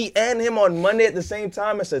see me and him on Monday at the same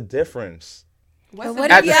time, it's a difference. What's what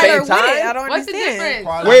the At if the y'all same are with it? time? I don't What's the understand. difference?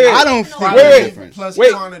 Quality. Wait, I don't think Wait, there's a wait. difference. Plus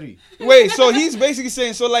Wait. quantity. Wait, so he's basically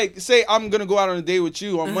saying, so like, say I'm gonna go out on a date with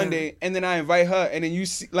you on Uh-huh. Monday, and then I invite her, and then you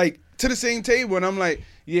see, like, to the same table, and I'm like,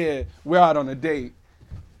 yeah, we're out on a date.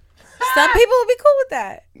 Some people will be cool with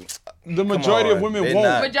that. The majority of on, women they won't.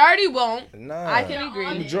 not. Majority won't. Nah. I can agree.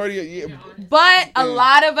 Majority, of, yeah. But a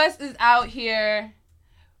lot of us is out here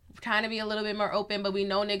trying to be a little bit more open, but we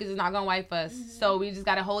know niggas is not gonna wipe us, so we just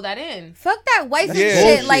gotta hold that in. Fuck that wife and Yeah. shit.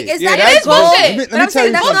 Bullshit. Like, is Yeah, that that's your goal? bullshit. Let me But I'm tell you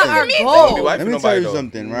saying that's not something. our Me, Don't be goal. wifing Let me nobody, tell you though.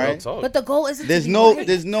 something, Real right? talk. But the goal isn't. There's to be no, wife.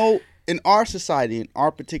 there's no, in our society, in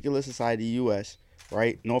our particular society, U.S.,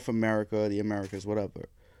 right, North America, the Americas, whatever,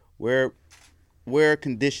 we're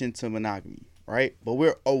conditioned to monogamy, right? But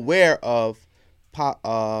we're aware of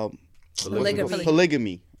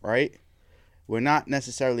polygamy, right? We're not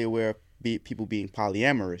necessarily aware of people being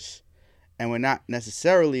polyamorous, and we're not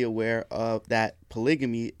necessarily aware of that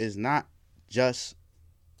polygamy is not just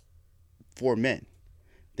for men.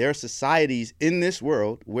 There are societies in this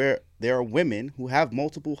world where there are women who have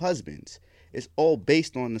multiple husbands. It's all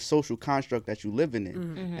based on the social construct that you live in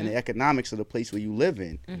and the economics of the place where you live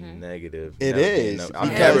in. Negative. It Never is. being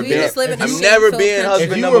I'm Yeah, never we being. just live in a I'm shitty never filth being country.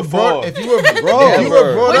 husband number four. If you were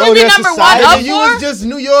brought Would you be there's number one society- up and you was for? just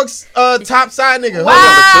New York's top side nigga.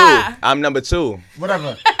 Wow. I'm number two.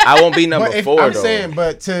 Whatever. I won't be number But if, four I'm though. saying,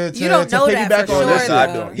 but to You don't to know that piggyback for on sure, this, though. I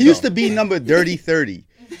shit, don't. He used to be number dirty 30.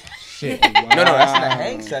 shit. No, that's in the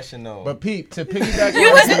hang session though. But Pete, to piggyback You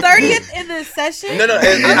on was 30th in the session. no, I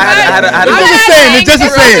had a It's just a saying. It's just a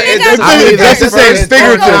saying. It's just a saying. It's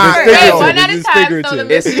figurative. It's Hey, figurative. one at a It's time so the figurative.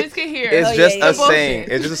 listeners can hear. It's Oh, just yeah, a yeah. saying.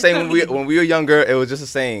 It's just a saying when we were younger. It was just a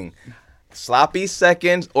saying. Sloppy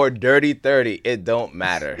seconds or dirty 30, it don't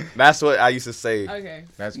matter. That's what I used to say. Okay.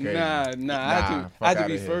 That's crazy. Nah, I had to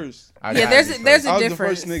be first. Yeah, there's a I was difference. the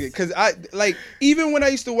first nigga, cause I like even when I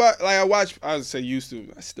used to watch, like I would say used to,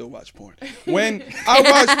 I still watch porn. When I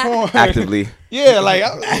watch porn, Actively. yeah, like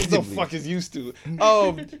what the fuck is used to.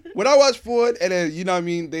 When I watch porn and then you know what I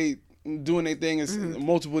mean, they doing their thing as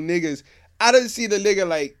multiple niggas. I didn't see the nigga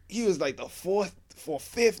like he was like the for a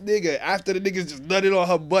fifth nigga after the niggas just nutted on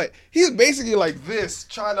her butt. He's basically like this,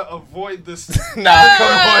 trying to avoid this. Nah, come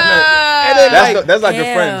on. And then That's like your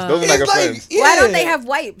friends. Those are like your friends. Why don't they have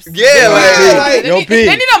wipes? Yeah, like They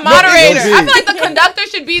need a moderator. I feel like the conductor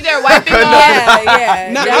should be there wiping off.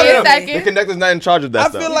 Yeah. Nah, Give me a the second. conductor's not in charge of that I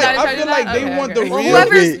stuff. feel like they Okay, want okay. the Well, real.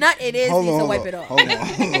 whoever's nut it is Hold needs to on, wipe it off. hold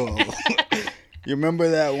on. You remember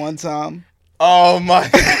that one time? Oh my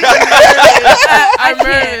god. I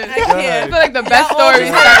remember. I can't. I feel like the best stories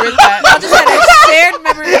start with Y'all that. just had a shared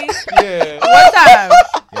memory. Yeah. What time?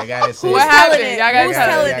 You gotta say. What happened? Y'all Who's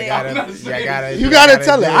gotta tell telling it. it? You gotta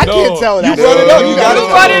tell it. I No. can't tell that. You brought it up. You gotta You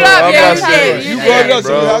brought it up. I'm Yeah, not you saying did. it. You You brought did. it up, so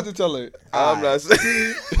bro. you have to tell it. I'm not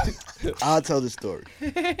saying. I'll tell the story.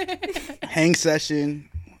 Hang session.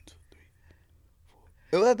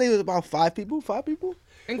 I think it was about 5 people. 5 people.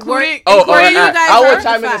 Including Oh, including you guys I are will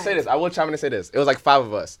chime in five. and say this. I will chime in and say this. It was like 5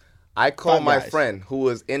 of us. I called 5 my guys. friend who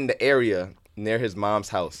was in the area near his mom's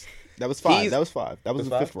house. That was 5. He's- That was 5. That was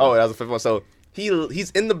the 5th Oh, one. that was the 5th one. So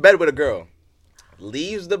he's in the bed with a girl,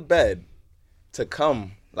 leaves the bed to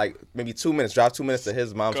come like maybe 2 minutes, drive 2 minutes to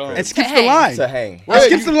his mom's Go. crib And skips the Hey. line. to hang. It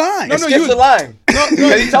skips the line. No, It no, skips you- the line.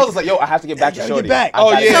 Because he tells us like, yo, I have to get back to Get Shorty. back. I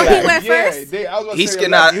Oh gotta yeah. get So he back. went Yeah, first? I was about to He's say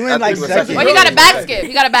getting like- out. You went I like think it was second. Well, he got a back skip.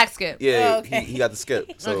 He got a back skip. Yeah, Oh, okay. he got the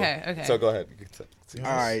skip. So, Okay. So go ahead. All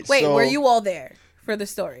right. Wait, so, were you all there for the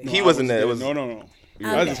story? He wasn't there. It was No.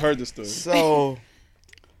 I Okay. just heard the story. So,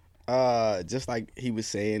 just like he was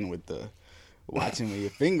saying with the watching where your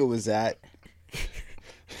finger was at.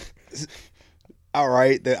 All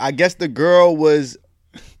right. I guess the girl was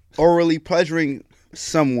orally pleasuring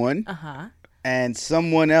someone, and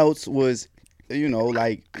someone else was, from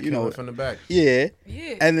the back. yeah.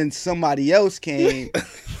 Yeah. And then somebody else came,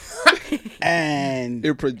 and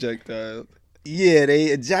Ear projectile. yeah, they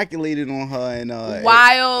ejaculated on her, and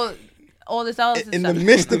While all this else in stuff. the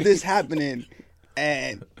midst of this happening,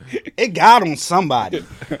 and it got on somebody,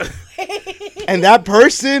 and that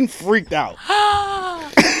person freaked out.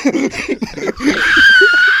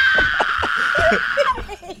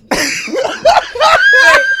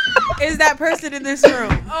 Is that person in this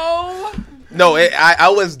room? Oh. no. I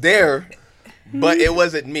was there, but it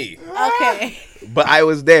wasn't me. Okay. But I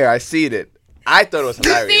was there. I seen it. I thought it was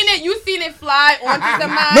hilarious. You seen it fly onto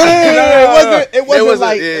somebody. No, it wasn't wasn't-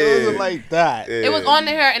 like yeah. it wasn't like that. Yeah. It was on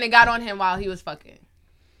her and it got on him while he was fucking.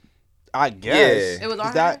 I guess Yeah. It was on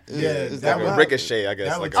is that Yeah, is that Like was- a ricochet, I guess.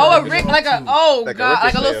 that Like would a, Oh, turn like a Like a god,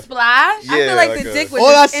 like a little ricochet. splash. I Yeah, feel like like the a- dick was all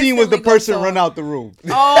I just seen was the instantly person go run soft. out the room.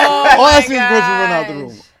 Oh, All I my seen was the person run out the gosh.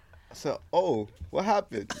 room. So, what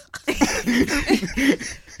happened?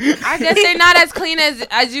 I guess they're not as clean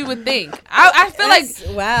as you would think. I feel like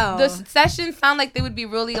Wow. the sessions sound like they would be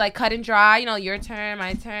really like cut and dry. You know, your turn,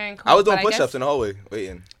 my turn. I was doing But I push-ups guess- in the hallway,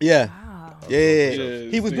 waiting. Yeah. Wow. Yeah. Yeah,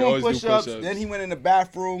 He was they doing always do push-ups. push-ups. Then he went in the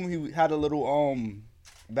bathroom. He had a little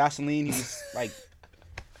Vaseline. He was like,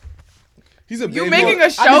 He's a You baby making oil. a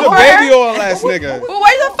show He's a for baby her? oil ass nigga. Well,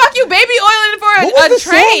 why the fuck you baby oiling for what was a the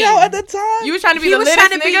song out at train? the time? You was trying to be he the was littest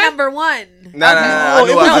trying to be nigga? number one. Nah, No,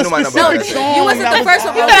 it was I a knew my number. specific already. song. You wasn't that the was first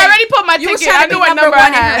one. You out. said I already put my You was ticket. trying I to knew be what number number I one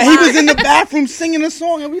in your had. And he was in the bathroom singing a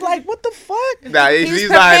song, and we like, what the fuck? Nah, He was he's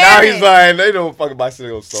lying. Now he's preparing. lying. They don't fuck about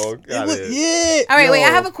single song. It was, yeah. All right, wait. I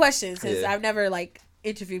Yo. have a question since Yeah. I've never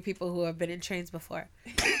interviewed people who have been in trains before.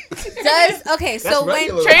 So when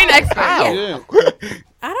Train expert. Yeah.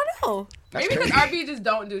 I don't know. Maybe because RB just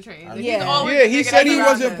don't do trains. He's Yeah. always Yeah, the he nigga said that's he around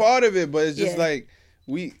wasn't us. part of it, but it's just Yeah. like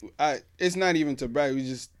it's not even to brag. We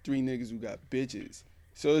just 3 niggas who got bitches.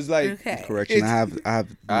 So it's like Okay. Correction. It's- I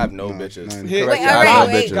have no bitches. Hey, Wait, Correction, all I got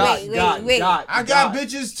right, bitches. wait. I got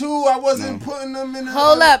bitches too. I wasn't putting them in.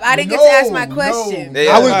 Hold up, I didn't get to ask my question.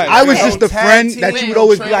 Yeah, I was Right, I was right. just the Tag friend team, that you would no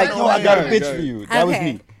always be train, like, no yo, I got a train. bitch for you. That was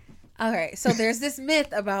Okay. me. All right, so there's this myth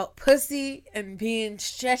about pussy and being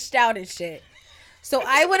stretched out and shit. So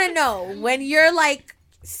I want to know, when you're like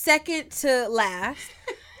second to last,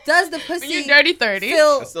 does the pussy When you're dirty 30.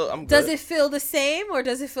 feel? I'm Does good. it feel the same or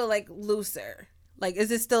does it feel like looser? Like,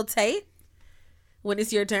 is it still tight when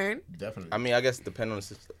it's your turn? Definitely. I mean, I guess depending on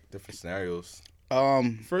the different scenarios.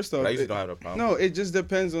 First But off, I usually don't have a problem. no, it just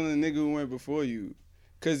depends on the nigga who went before you.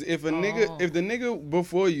 Cause if the nigga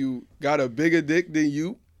before you got a bigger dick than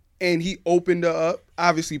you, and he opened her up,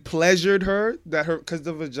 obviously pleasured her, cause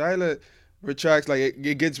the vagina retracts, like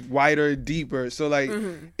it gets wider, deeper. So like,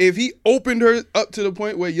 if he opened her up to the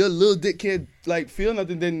point where your little dick can't like feel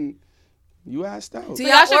nothing, then you asked out. Do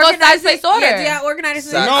y'all should go size place order. Yeah, do y'all organize it?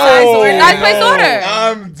 Size- Size order? Size place order.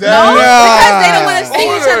 I'm No, done. because they don't want to see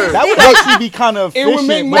each other's That would dick. actually be kind of It efficient. would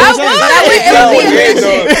make but more I'm sense. saying- It would be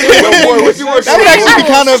efficient. That would actually be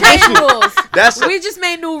kind of Change efficient. rules. That's We just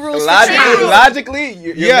made new rules. rules. Logically,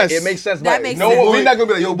 yes, it makes sense. That makes no, sense. we're not gonna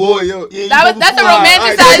be like, yo, boy, yo. That's a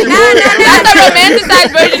romanticized. That's a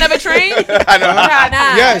romanticized version of a train.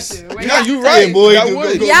 Nah. Yes. We're Yeah, not you saying- right. boy, That go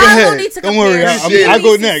would. ahead. Y'all don't need to Don't worry, compare. I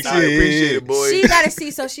go next. I appreciate it, boy. She gotta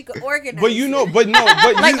see so she can organize. But you know, but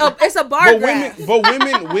like it's a bar graph.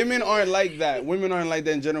 women aren't like that. Women aren't like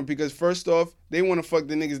that in general because first off, they want to fuck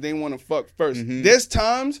the niggas they want to fuck 1st. There's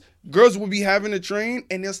times girls will be having a train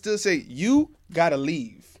and they'll still say, "You gotta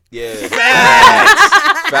leave." Yeah.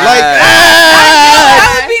 Like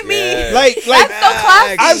That would be me. Yeah. like That's so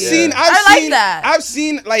classy. I've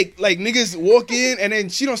seen like niggas walk in and then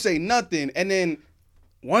she don't say nothing and then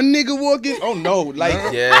one nigga walk in. Oh no, like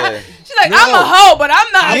Yeah. She's like, I'm a hoe, but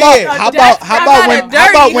I'm not. How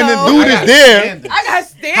about when the dude is there? I got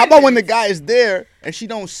standards. How about when the guy is there and she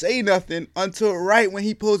don't say nothing until right when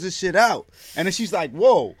he pulls his shit out, and then she's like,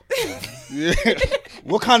 "Whoa,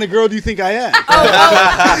 what kind of girl do you think I am?"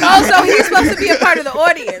 Oh, so he's supposed to be a part of the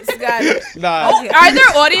audience. Got it. nah. Are there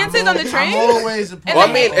audiences on the train? I'm always a part Well,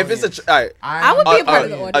 of I mean, the if it's audience. I would be a part of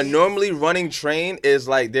the a audience. normally running train is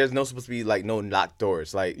like there's no supposed to be like no locked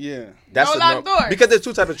doors. Like Yeah. that's No the locked doors. because there's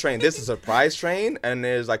two types of train. There's a surprise train and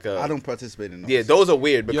there's like a I don't participate in those. yeah. Those are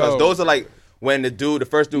weird because Yo. those are like when the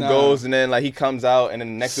first dude Nah. goes and then like he comes out and then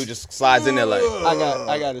the next dude just slides in there like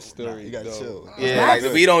I got a story. You gotta though. chill. yeah.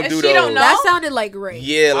 Like we don't And do she those. don't know? That sounded like rape.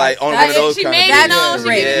 Yeah, like on That- one of those she kind may of know, things. she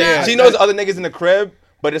may Yeah, not. she knows other niggas in the crib,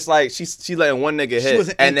 but it's like she letting one nigga hit. She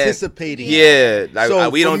wasn't and then, anticipating. Yeah, like So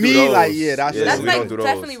we for don't me, do those. like, yeah, that's yeah, That's we like don't do those.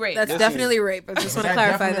 definitely rape. That's definitely rape. I just want to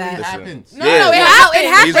clarify definitely that. happens. No, Yeah. no, it It happens. It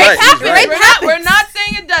happens. He's right, he's happens. right. We're not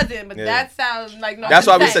saying it doesn't, but Yeah. that sounds like no. That's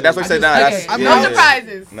why we consent. said. That's why we said. Nah, Okay, that's I'm No not-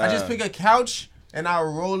 surprises. Nah. I just pick a couch and I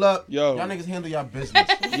roll up. Yo. Y'all niggas handle y'all business.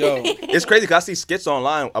 Yo. It's crazy because I see skits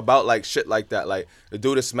online about like shit like that. Like the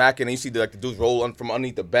dude is smacking and you see the dudes roll from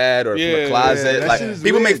underneath the bed or from Yeah, the closet. that like shit is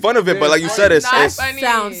people weird. make fun of it, but like you said, it's Not funny.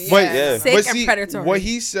 Sounds But- Yeah. yeah. sick But and see, predatory. what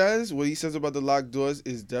he says about the locked doors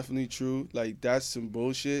is definitely true. Like that's some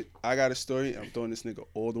bullshit. I got a story. I'm throwing this nigga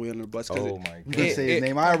all the way under the bus. oh my You god. can say his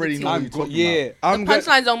name. I already know who you're talking about. I'm The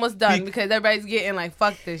punchline's almost done because everybody's getting like,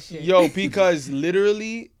 fuck this shit. Yo, because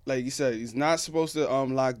literally, like you said, he's not supposed to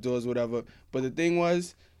lock doors, whatever. But the thing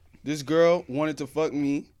was, this girl wanted to fuck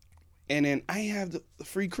me, and then I didn't have the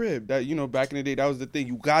free crib. That back in the day, that was the thing.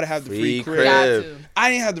 You gotta have the free crib. Got to. I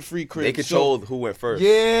didn't have the free crib. They controlled who went first.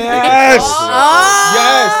 Yes. So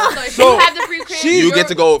Yes. if So you have the free crib, You get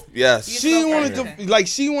to go. Yes. she wanted Okay.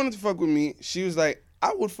 she wanted to fuck with me. She was like,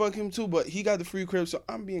 I would fuck him too, but he got the free crib, so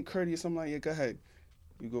I'm being courteous. I'm like, yeah, go ahead.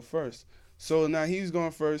 You go first. So now he's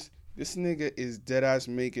going first. This nigga is dead ass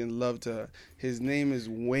making love to her. His name is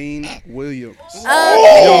Wayne Williams.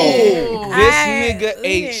 Yo, this nigga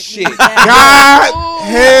ain't shit. God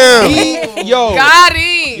him. got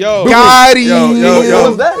him. Yo, Got him. What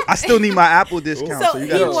was that? I still need my Apple discount, so So you he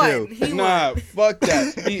gotta won. chill. He won. nah, fuck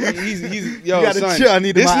that. He's yo, You gotta son. chill. I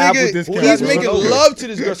need this my nigga, Apple discount. he's Bro. making love to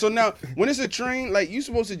this girl. So now, when it's a train, like you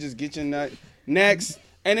supposed to just get your nut next,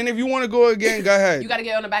 and then if you want to go again, go ahead. You got to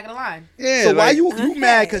get on the back of the line. Yeah. So why like, you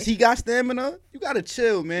mad? Cause he got stamina? You gotta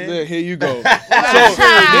chill, man. Yeah, here you go. So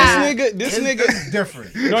this nigga, It's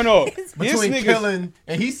different. no, this Between nigga, killing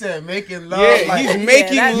and he said making love. yeah, like, he's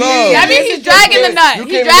making that- love. That means he's dragging the nut. You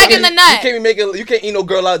He's can't dragging make the it- nut. You can't be making. You can't eat no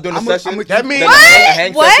girl out during the session. that means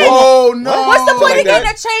What? Oh no! What's the point of Like that.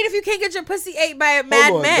 getting a chain if you can't get your pussy ate by a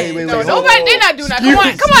mad on, man? wait, No, wait, nobody did not do that. Come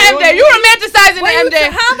on, Excuse MJ. You romanticizing Wait, the MJ.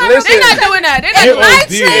 how am I Listen. They're not doing that. They're not In doing my that.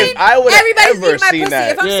 dude. train, If I would've everybody's ever eating my seen pussy.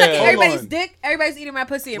 that. If I'm Yeah. sucking Hold everybody's on. dick, everybody's eating my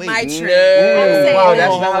pussy in Wait, my train. No, wow,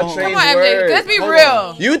 that's not how Come trains Come on, MJ. work. Let's be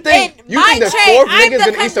real. You think In my the train, fourth I'm nigga's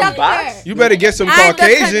the gonna eat some conductor. box? You better get some I'm the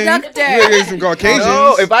Caucasian. You conductor. better get some Caucasians.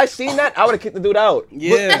 No, if I seen that, I would have kicked the dude out.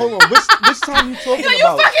 yeah. Hold on, which time you talking So you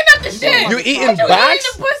about? fucking up the shit. You eating What you box?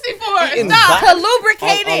 eating the pussy for? Eating Stop. box? To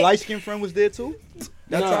lubricate Our it. light skinned friend was there too?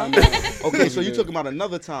 That Nah. time? Okay, so you talking about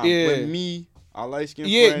another time Yeah. when me, our light skinned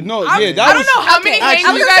Yeah, friend. no, I yeah, that don't was. know how many Okay, hangs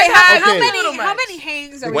I was you gonna guys say how Okay. many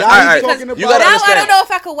hangs are we Well, talking? alright, Because you now gotta I understand. don't know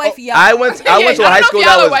if I could wife y'all. I went to a high school I that don't know if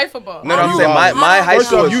y'all was. are wifeable. No, I'm You saying are. my high First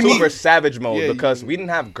school off, was you super need- savage mode Yeah, because we didn't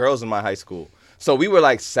have girls in my high school. So we were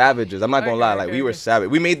like savages. I'm not gonna lie, like we were savage.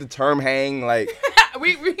 We made the term hang like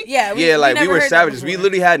we yeah, yeah, like we never were heard that savages. We before.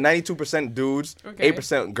 literally had 92% dudes, Okay.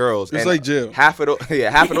 8% girls. It's and like jail. Half of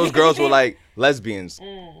those girls were like lesbians.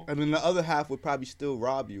 And then the other half would probably still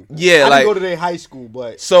rob you. Yeah, I like didn't go to their high school,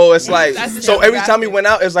 but so it's like That's the so thing, every that's time we it. went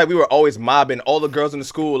out, it's like we were always mobbing all the girls in the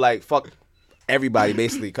school. Like fuck everybody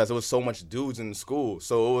basically because there was so much dudes in the school.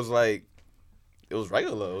 So it was like it was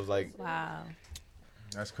regular. It was like Wow.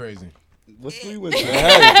 That's crazy. what school you went to? Hey,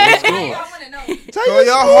 let's go. Tell Go your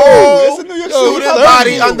your school. hole. It's in New York Shoot City.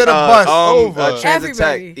 body under the bus. Transit Tech,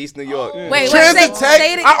 Everybody. East New York. Wait, Transit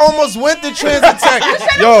say it Tech. I almost went to Transit Tech.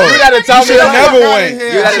 Yo, You had a time of your life. never went.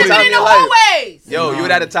 You had a time of your life. Always. Yo, you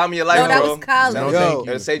had a time of your life, No, that bro. was college. No, Yo, thank you.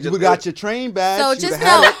 It'll say you just got your train badge. So you just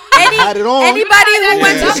had know, it. You had it on. anybody who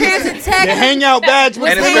went to Transit Tech, Your hangout badge was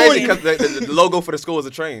And it's Wait. crazy because the logo for the school is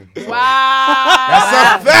a train. Wow.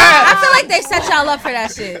 That's a fact. I feel like they set y'all up for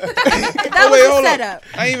that shit. That Oh, was wait, a hold setup. up.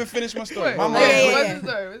 I ain't even finished my story. My What's man. yeah. the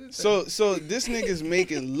story? What's the story? So this nigga's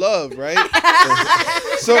making love, right?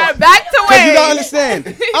 So Back to cause Wade. you gotta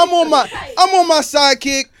understand, I'm on my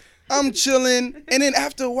sidekick. I'm chilling, and then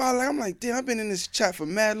after a while, like, I'm like, damn, I've been in this chat for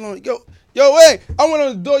mad long. Yo, wait, I went on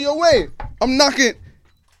the door. Yo, wait, I'm knocking.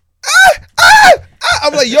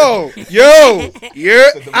 I'm like, yo.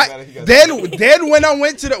 Then when I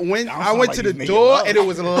went to the door and it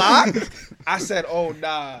was locked, I said, oh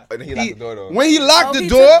nah. And he locked the door, though. When he locked the he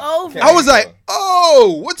door, took over. I was like,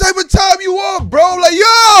 oh, what type of time you on, bro? Like,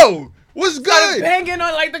 yo, what's good? Banging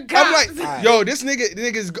on like the I'm cops. like, yo, this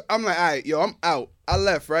nigga's. I'm like, all right, yo, I'm out. I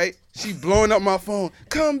left, right? She blowing up my phone.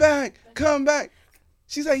 Come back.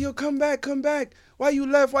 She's like, yo, come back. Why you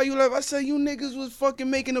left? I said, you niggas was fucking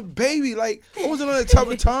making a baby. Like, I wasn't on that type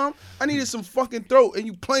of time. I needed some fucking throat, and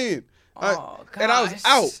you playing. And I was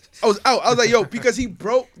out. I was like, yo, because he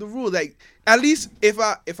broke the rule. Like, at least if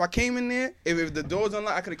I came in there, if the door was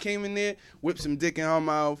unlocked, I could have came in there, whipped some dick in her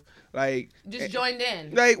mouth, like just joined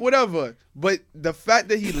in. like whatever. But the fact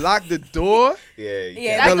that he locked the door, Yeah, The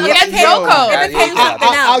That's lo- against yo. protocol. It became something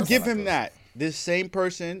else. I'll give him that. This same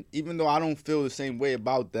person, even though I don't feel the same way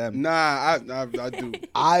about them, nah, I do.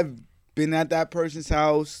 I've been at that person's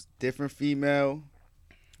house, different female.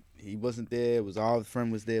 He wasn't there. It was our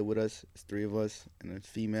friend was there with us. It's three of us and a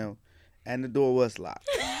female, and the door was locked.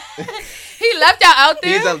 He left y'all out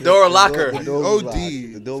there. He's a door locker. The door was OD. locked.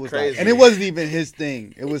 The door was Crazy. locked. And it wasn't even his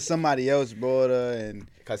thing. It was somebody else brought her, and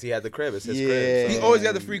Because he had the crib. It's his Yeah. crib. He So. always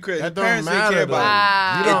got the free credit. His That don't parents didn't matter, care though.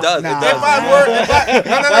 about Wow. It does. Nah. It does. If I were,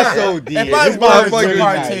 that's so deep. If I His were mom to was really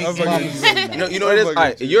partake nice. in Mom this- was really nice. You know what it is? I'm All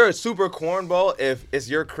right, fucking you're a super cornball if it's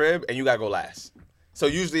your crib and you gotta go last. So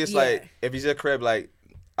usually it's Yeah. like if it's your crib, like,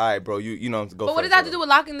 all right, bro, you know go. But what does that have to do with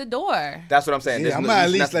locking the door? That's what I'm saying. Yeah, There's I'm no- gonna at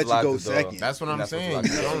you're least not let supposed you to go lock the door. second. That's what You're I'm not supposed to saying. lock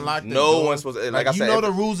the You door. don't lock the No door. one's supposed to. Like I you said, know if-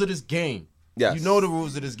 the rules of this game. Yes. You know the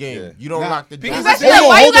rules of this game. Yeah. You don't Nah, lock the door. Because Hold that's like, on,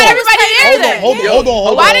 why you hold got on. everybody in there? Hold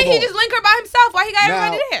on. Why didn't he just link her by himself? Why he got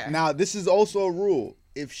everybody there? Now, this is also a rule.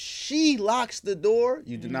 If she locks the door,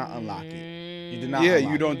 you do not unlock it. You do not. Yeah,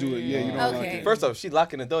 unlock you don't it. do it. Yeah, you don't. Okay. Like it. First off, if she's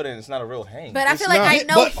locking the door, then it's not a real hang. But I It's feel like not. I Yeah,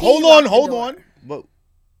 know. but he hold locked the on. door. But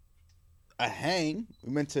a hang.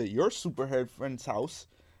 We went to your superhead friend's house,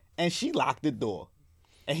 and she locked the door,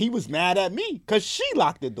 and he was mad at me because she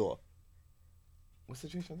locked the door. What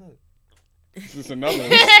situation is that? This is another one.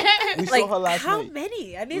 We Like, saw her last how night.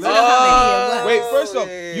 many? I need to know how many. Wait, first off,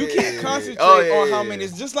 you can't concentrate on how many.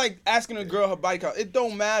 It's just like asking a girl her body count. It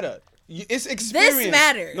don't matter. It's experience. This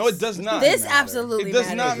matters. No, it does not. This absolutely It does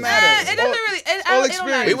not matters. matter. It doesn't really. It all don't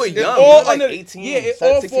experience. matter. We were It young. all We were like under, 18, yeah, it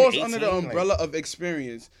all 16, falls 18, under the umbrella of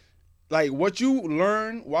experience. Like what you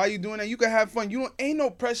learn while you doing that, you can have fun. You don't ain't no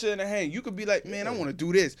pressure in the hang. You could be like, man, I want to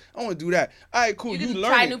do this. I want to do that. All right, cool. You You can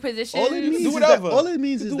learn try it. new positions. All it means Do is whatever. that, all it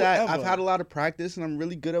means Do is that whatever. I've had a lot of practice and I'm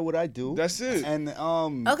really good at what I do. That's it. And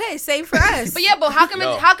Okay, same for us. But yeah, but how come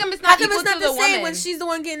No. how come it's not How come equal it's not to the the same woman? when she's the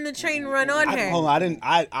one getting the train run on her? hold on, I didn't.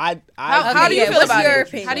 How Okay, do you yeah, feel what's about your it?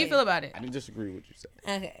 opinion? How do you feel about it? I didn't disagree with what you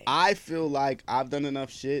said. Okay. I feel like I've done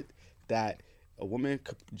enough shit that a woman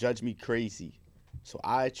could judge me crazy, so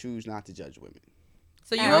I choose not to judge women.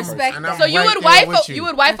 So you I respect And that. I'm So you right would there wife with you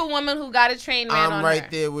would wife a woman who got a trained man I'm on right her.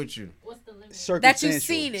 there with you. That you've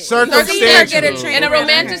seen it. Circumstantial. You've seen her get a In train In a run on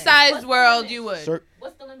her. romanticized world, you would.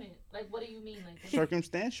 What's the limit? Like, what do you mean? Like,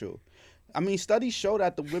 Circumstantial. I mean, studies show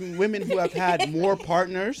that the women who have had more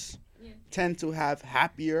partners tend to have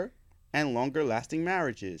happier and longer lasting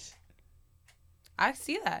marriages. I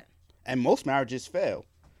see that. And most marriages fail.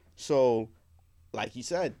 So, like you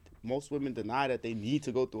said, most women deny that they need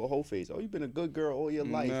to go through a whole phase. Oh, you've been a good girl all your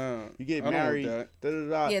life. Nah, You get I don't want married. that.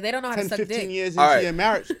 Da-da-da. Yeah, they don't know how to 10, suck 15 dick. years All into right. your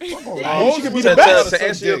marriage. She Most could be women the don't best. To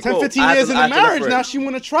answer your 10, quote, 15 I have years to- in I the have to marriage, differ. now she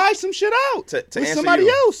want to try some shit out To with answer somebody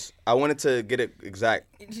you, else. I wanted to get it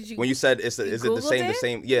exact. Did you- When you said is it the Googled same? The it?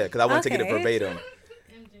 same? Yeah, because I wanted to get it Okay. verbatim.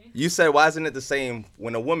 You said, why isn't it the same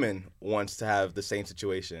when a woman wants to have the same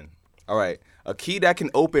situation? All right, a key that can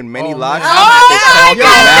open many locks man. is called yeah,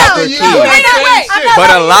 a master yeah, key. yeah. Wait, no, wait. But But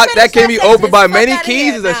a lock you that can be finished that opened by sentence, many fuck outta keys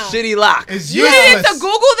here is a now. shitty lock. It's You needed useless. to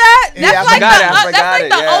Google that? Yeah, I That's like forgot it.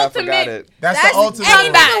 the I ultimate. forgot it. That's That's the ultimate. any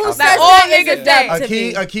comeback. nigga who That says all that is niggas a dub say. to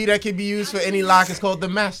me. A key that can be used for any lock is called the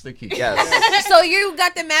master key. Yes. So you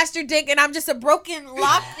got the master dick, and I'm just a broken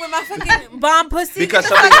lock with my fucking bomb pussy. Because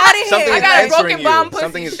Get the fuck out of something here. I is got a entering broken you. bomb pussy.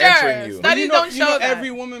 Something is Sure. entering you. Studies don't show that.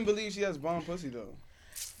 Every woman believes she has bomb pussy though.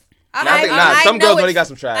 Some girls know they got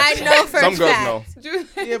some trash. I know for Some a girls fact.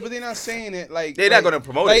 know. Yeah, but they're not saying it like They're not gonna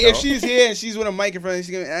promote like it. if though. she's here and she's with a mic in front of her,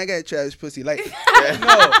 she's gonna I got trash pussy. Like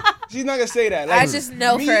no, she's not gonna say that. Like, I just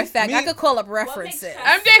know for a fact. I could call up references.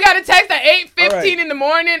 MJ got a text at 8:15 Alright. in the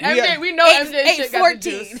morning. MJ, we know MJ shit got the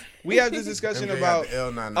juice. We have this discussion MJ got about the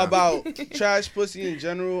L99. about trash pussy in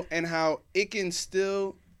general and how it can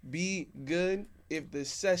still be good if the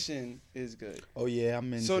session is good. Oh yeah,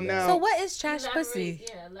 I'm in. So now, So what is trash pussy?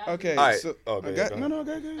 okay, All right. so Okay, go go no,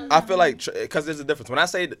 ahead. go. I feel like because there's a difference. When I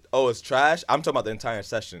say it's trash, I'm talking about the entire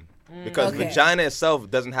session because Okay. vagina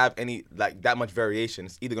itself doesn't have any like that much variation.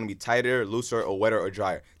 It's either gonna be tighter, looser, or wetter or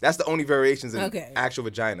drier. That's the only variations in Okay. actual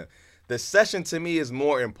vagina. The session to me is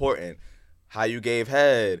more important. How you gave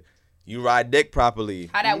head, you ride dick properly,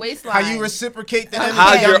 How that waistline. How you reciprocate the energy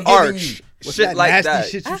how's I'm your giving arch, you. What's shit that like nasty that.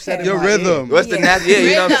 shit you said in Your my rhythm. ear? What's the nasty? Yeah,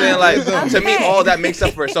 you know what I'm saying? Like to me, Okay. all that makes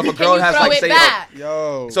up for it. So if a girl Can you has throw like it say, back?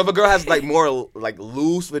 Yo, so if a girl has like more like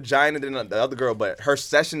loose vagina than the other girl, but her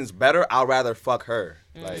session is better, I'll rather fuck her.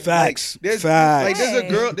 Like Facts. there's Facts. like Hey.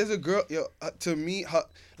 there's a girl. Yo, to me, her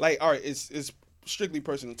like all right, it's strictly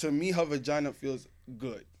personal. To me, her vagina feels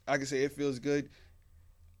good. I can say it feels good.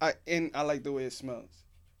 I like the way it smells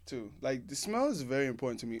too. Like the smell is very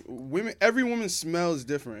important to me. Every woman smells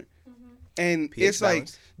different, and pH it's like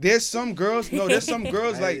balance. there's some girls. No, there's some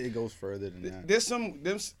girls like it goes further than that. there's some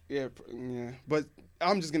yeah. But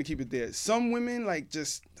I'm just gonna keep it there. Some women like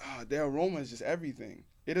just their aroma is just everything.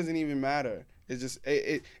 It doesn't even matter. It's just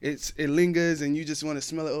it lingers and you just want to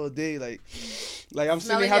smell it all day. Like I'm sitting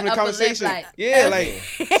Smelling there having your a upper lip, conversation. like, Yeah,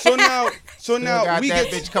 like so now Got we that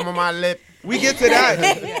get bitch come on my lip. we get to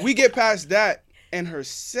that. We get past that, and her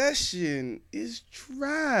session is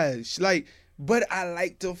trash. Like, but I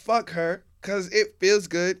like to fuck her because it feels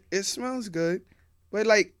good. It smells good. But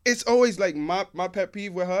like, it's always like my pet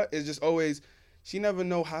peeve with her is just always she never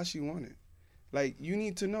know how she want it. Like, you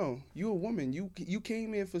need to know. You a woman. You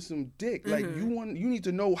came in for some dick. Like you need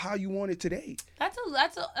to know how you want it today. That's a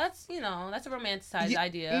romanticized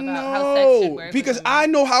idea about No, how sex should work. because I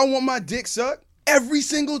know how I want my dick sucked every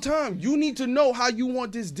single time. You need to know how you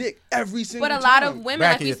want this dick every single But time. a lot of women,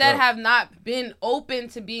 Back like in you your said, throat. have not been open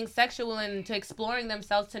to being sexual and to exploring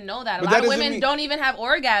themselves to know that. A But lot that of doesn't women mean- don't even have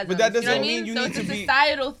orgasms. But that you know what I doesn't mean? mean you So need it's a to be-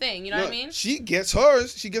 societal thing. You know No, what I mean? She gets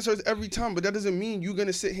hers. She gets hers every time. But that doesn't mean you're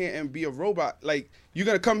gonna sit here and be a robot. Like you're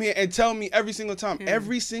gonna come here and tell me every single time.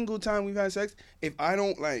 Every single time we've had sex, if I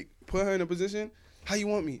don't like put her in a position, how you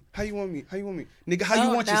want me? How you want me? How you want me? Nigga, how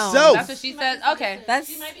you Oh, want no. yourself? That's what she says. Okay. That's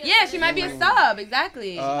She might be a sub.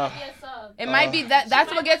 Exactly. It might be that.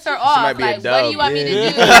 That's what gets her might off. be a Like, what do dub. you want me to do?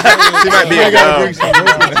 she might be a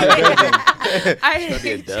dub. I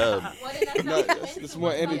Be a dub. No, it's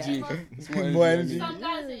more energy. It's More energy. Some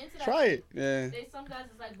guys are into that. Try it. Yeah. Some guys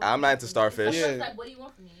is like, I'm not into starfish. Yeah. It's like, what do you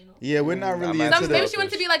want from me? You know? Yeah, we're not really I'm into maybe the. she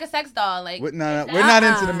wants to be like a sex doll. Like We're not into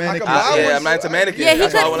the Uh-uh. mannequin. I I'm not into mannequins. yeah. He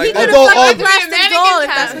That's why I could would like have that. sucked Oh, a plastic doll if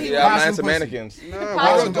that's what he Yeah, I'm not Possum into pussy. mannequins. Nah,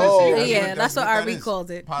 Possum bro, pussy. Yeah, that's what that Ari is.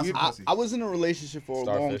 called it. Possum pussy. I was in a relationship for a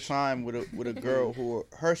long Starfish. time with a girl who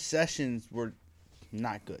her sessions were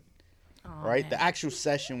not good. Right? The actual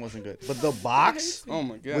session wasn't good, but the box Oh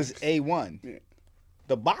my god. was A1. Yeah.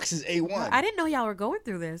 The box is A1. I didn't know y'all were going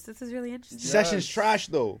through this. This is really interesting. Session's trash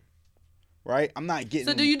though. Right? I'm not getting.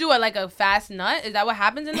 So do you do like a fast nut? Is that what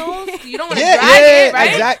happens in those? You don't want to Yeah, drag yeah, it,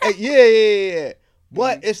 right? exactly. Yeah.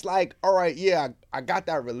 But it's like, all right, yeah, I got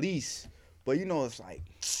that release, but you know, it's like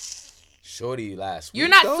Shorty last week. You're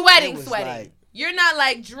not though, sweating, it was sweating. like- You're not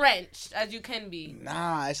like drenched as you can be.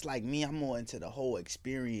 nah. It's like me. I'm more into the whole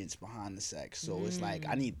experience behind the sex. So it's like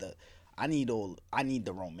I need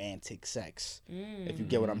the romantic sex. If you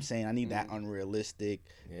get what I'm saying, I need that unrealistic.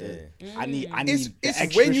 I need It's the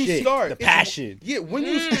extra when you shit, start. the It's- passion. Yeah, when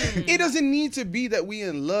you it doesn't need to be that we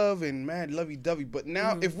in love and mad lovey-dovey, but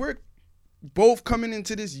now if we're both coming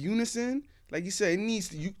into this unison, like you said, it needs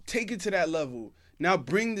to, you take it to that level. Now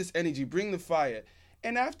bring this energy, bring the fire.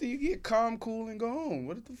 And after you get calm, cool, and go home,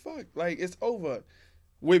 what the fuck? Like, it's over.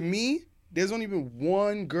 With me, there's only been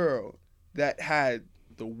one girl that had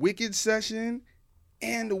the wicked session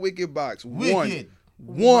and the wicked box. Wicked.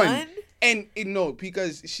 One. And no,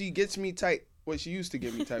 because she gets me tight Well, she used to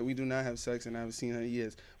get me tight. We do not have sex, and I haven't seen her in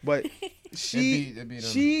years. But It'd be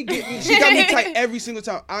she got me tight every single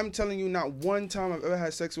time. I'm telling you, not one time I've ever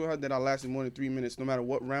had sex with her that I lasted more than 3 minutes, no matter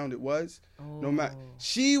what round it was. No matter,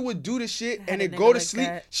 she would do the shit and then go to sleep.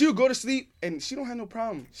 She would go to sleep, and she don't have no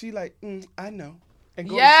problem. She like, I know. And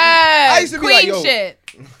go to sleep. I used to be like, yo, shit.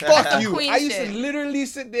 Fuck you. Queen I used shit. to literally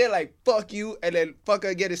sit there like, fuck you, and then fuck her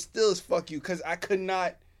again. It still is fuck you, because I could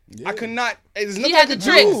not. I could not. There's nothing She had I the could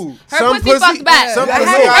tricks. do. Her pussy fucked back. Some Her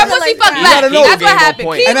pussy pussy fucked back. know. That's what happened.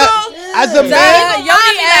 Point. And as a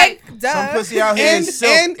man, Some pussy out here is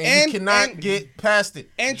silk, and you cannot and- get past it.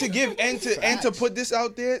 And to give and to put this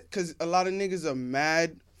out there, because a lot of niggas are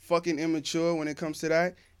mad fucking immature when it comes to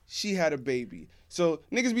that. She had a baby. So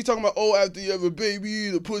niggas be talking about, oh, after you have a baby,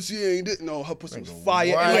 the pussy ain't it. No, her pussy was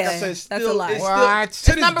fire. What? And like I Yeah, said, it's that's still, a lie. it's What?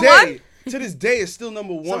 still to this number day. one? To this day, it's still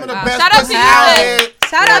number one. Some of the Wow. best Shout out pussy to out you. here.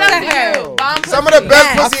 Shout out to her. Bomb Some of the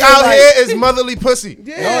best Yes. pussy I feel out like- here is motherly pussy.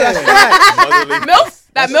 Yeah. no, that's facts. Milk?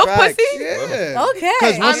 That milk facts. pussy? Yeah. Okay.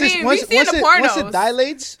 Because I mean, we see in the once it pornos.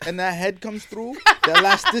 dilates and that head comes through, the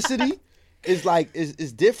elasticity is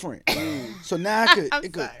different. So now it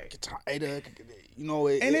could get tighter. You know,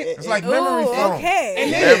 It's like memory foam. Okay.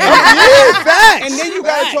 And then, yeah, facts. and then you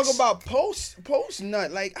gotta Facts. talk about post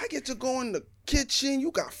nut. Like, I get to go in the kitchen.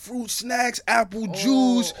 You got fruit snacks, apple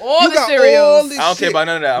juice. all you the got cereals. all this I don't care shit. about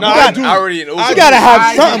none of that. No, I'm I already in Uber. She gotta have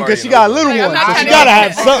I'm something already because she in got a Uber. little Like, I'm one. not So she trying to gotta get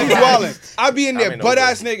have it. something. She's wildin'. I be in there, I'm in butt Uber.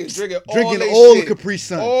 ass niggas drinking Drinking all all this the shit. Capri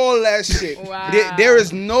Sun. All that shit. Wow. There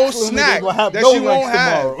is no snack gonna have that no she won't legs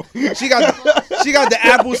have. tomorrow. She got the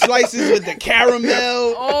apple slices with the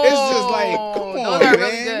caramel. It's just like, come those on, are man.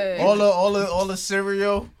 really good. All the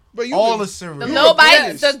cereal. But you All re- the cereal. The little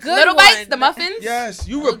bites, Yes. the little bites, the muffins. Yes,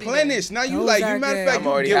 you Those be replenish. Now you Those like, are you matter of good. fact, I'm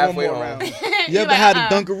you already get one halfway more home. round. You ever like, had a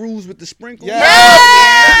Dunkaroos with the sprinkles? Yeah.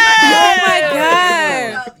 Oh my god.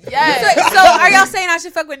 Yes. So are y'all saying I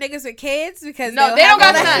should fuck with niggas with kids because No, they don't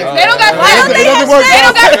got have all snacks. that- They don't got Why don't snacks. they It have doesn't work They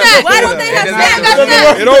don't got snacks? snacks. Why don't they have It snacks? They don't got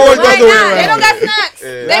snacks. It don't work the Why other way not? around. They don't got snacks.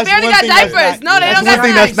 They That's barely one got thing that's diapers. not- No, they that's don't one got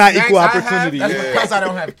thing snacks. that's not equal Snacks I have, opportunity. That's Yeah. because I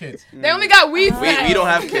don't have kids. They only got weed snacks. We don't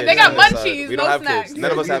have kids. They got on this side. munchies, We no don't have snacks. kids.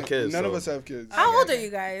 None of us have kids. None of so. us have kids. How old are you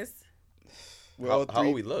guys? We're How- all how three.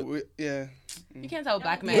 old we look? Yeah. You can't tell a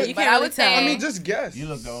black man. Yeah, you but can't I really would say. tell. I mean, just guess. You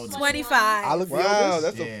look old. 25. I look the Wow, oldest.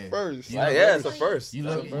 that's Yeah. a first. You Yeah, look- yeah, it's a first. You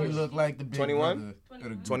look like the big 21? brother of the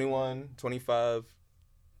group. 21, 25.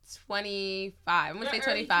 25. I'm gonna say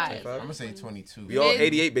 25. I'm gonna say 22. We all Mid-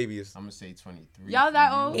 88 babies. I'm gonna say 23. Y'all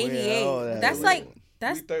that old? 88. Well, That's yeah. like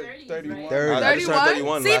that's. We 31. 30. I just turned 31?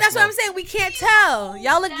 31 See, last that's what I'm month. saying. We can't tell.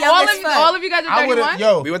 Y'all look young All as of, fuck. all of you guys are I would 31? have.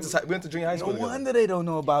 Yo, We went to junior high No school together. wonder they don't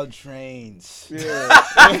know about trains. Yeah.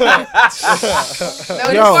 That was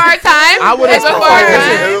Yo, before our time. I would That's have. before our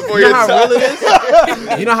Listen, time. before You know your how time. real it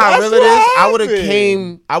is. You know how real it is. I would have happened?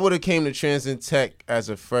 came. I would have came to Transit Tech as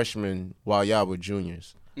a freshman while y'all were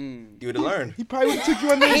juniors. You would have learned. He probably would have took you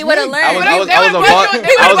under his He would have wing. I was, learned. I was, They I was would've on, brought you- they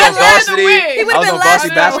I was would've on been last in the varsity. wing. He would've I was been on last varsity in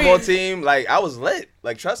the basketball wing. team. Like I was lit.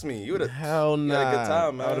 Like trust me, you would have. Hell You nah. had a good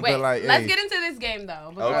time, man. I would've Wait, been like, let's hey. get into this game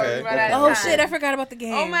though. Before Okay. we run out of Oh time. shit! I forgot about the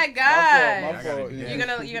game. Oh my My god. fault. Yeah. You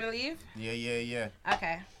gonna leave? Yeah.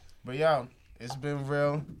 Okay. But yo, it's been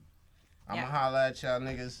real. I'ma Yeah. holla at y'all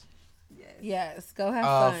niggas. Yes, go have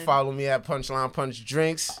fun. Follow me at Punchline Punch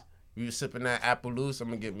Drinks. We was sipping that apple loose. I'm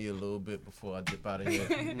gonna get me a little bit before I dip out of here.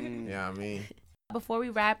 Yeah, I mean. Before we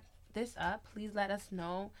wrap this up, please let us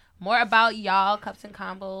know more about y'all, cups and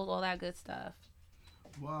combos, all that good stuff.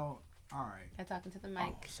 Well, all right. I'm talking to the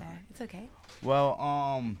mic. sorry. It's okay. Well,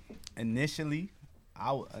 initially,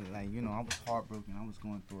 I was heartbroken. I was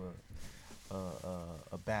going through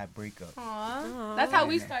a bad breakup. Aww. That's how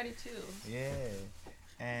we started too. Yeah,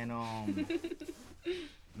 and I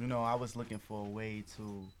was looking for a way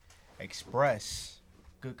to express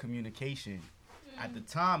good communication. At the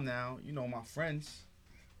time, now, my friends,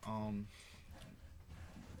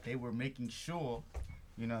 they were making sure,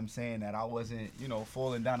 what I'm saying, that I wasn't,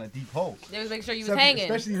 falling down a deep hole. They was making sure you was hanging.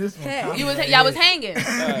 Especially this one. Hey. Y'all was hanging.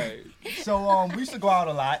 So we used to go out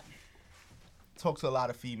a lot, talk to a lot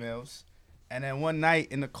of females, and then one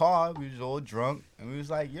night in the car we was all drunk and we was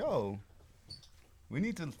like, "Yo, we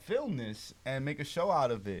need to film this and make a show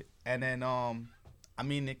out of it." And then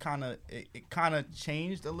it kind of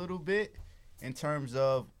changed a little bit in terms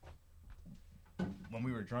of when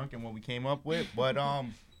we were drunk and what we came up with, but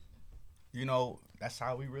that's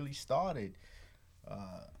how we really started.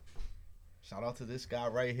 Shout out to this guy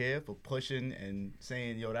right here for pushing and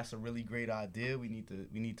saying, "Yo, that's a really great idea. We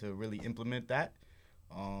need to really implement that."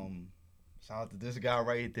 Shout out to this guy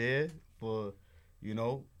right there for,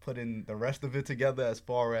 putting the rest of it together as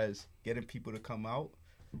far as getting people to come out,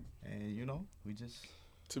 and we just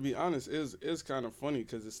To be honest, it's kind of funny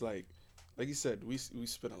because it's like you said, we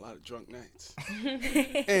spent a lot of drunk nights.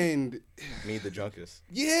 And me the drunkest.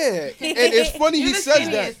 Yeah, and it's funny he says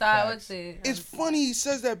that. So I would say. It's funny he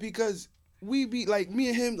says that because we be like me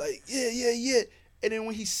and him like yeah, and then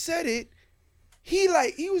when he said it, he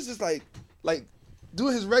was just like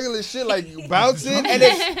doing his regular shit like bouncing, and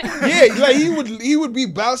then like he would be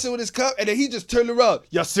bouncing with his cup, and then he just turned around.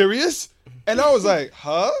 Y'all serious? And I was like,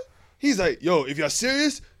 huh? He's like, yo, if y'all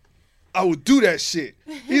serious, I will do that shit.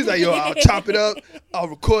 He's like, yo, I'll chop it up, I'll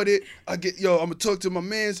record it, I'm gonna talk to my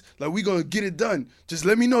mans, like we gonna get it done. Just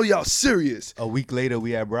let me know y'all serious. A week later,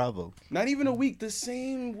 we at Bravo. Not even a week, the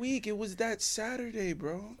same week. It was that Saturday,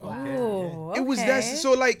 bro. Wow. It was that,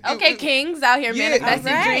 so like. Okay, kings out here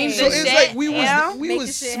manifesting dreams so and it's shit. like we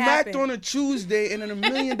was smacked on a Tuesday and in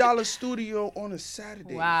 $1 million studio on a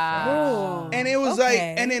Saturday. Wow. And it was like,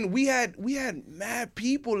 and then we had mad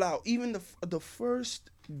people out. Even the first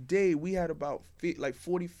day we had about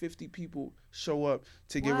 40, 50 people show up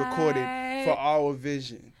to get recorded for our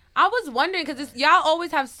vision. I was wondering because y'all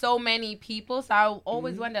always have so many people, so I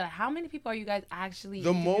always wonder how many people are you guys actually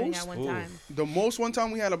doing at one time? The most one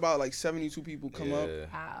time we had about like 72 people come up.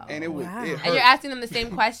 Wow. And it was it hurt. And you're asking them the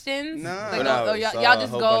same questions? Nah. Like, y'all just a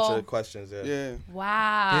whole go. bunch of questions. Yeah.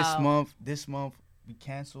 Wow. This month we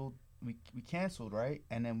canceled. We canceled, right?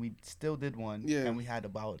 And then we still did one. Yeah. And we had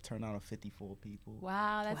about a turnout of 54 people.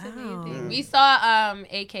 Wow, that's amazing. Yeah. We saw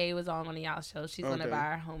AK was on one of y'all's shows. She's one of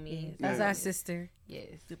our homies. That's our sister.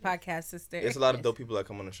 Yes. The podcast sister. It's a lot of dope people that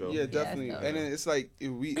come on the show. Yeah, definitely. Yeah, and then it's like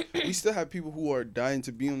we still have people who are dying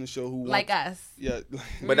to be on the show who like want, us. Yeah.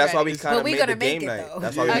 But that's why we kind of made the game it, night. though.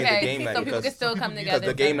 That's why we made the game so night. people can still come together.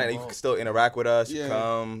 Because the game night, you can still interact with us. You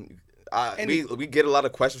come. We get a lot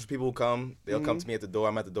of questions from people who come. They'll come to me at the door.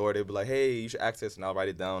 I'm at the door. They'll be like, "Hey, you should access," and I'll write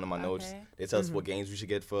it down on my notes. They tell us what games we should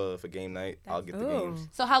get for game night. I'll get the games.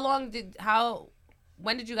 So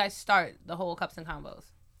when did you guys start the whole Cups and Convos?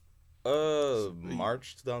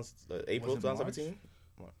 March 2000, April 2017.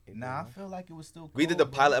 Nah, I feel like it was still cold, we did the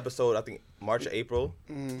pilot episode, I think March or April,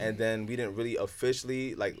 and then we didn't really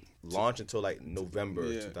officially launch until November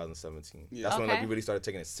 2017. That's when we really started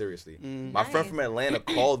taking it seriously. My friend from Atlanta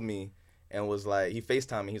called me and was like, he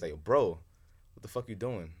FaceTimed me. He's like, bro, what the fuck you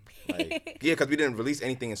doing? Because we didn't release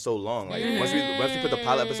anything in so long. Once we put the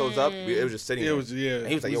pilot episodes up, it was just sitting there. And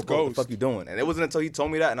he was like, yo, bro, what the fuck you doing? And it wasn't until he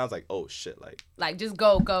told me that, and I was like, oh shit, just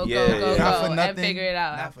go, and figure it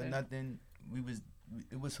out. Not for nothing.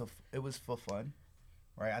 It was for fun,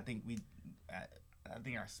 right? I think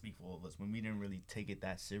I speak for all of us. When we didn't really take it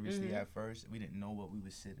that seriously at first, we didn't know what we were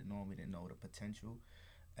sitting on. We didn't know the potential,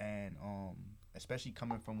 and especially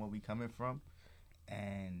coming from where we coming from,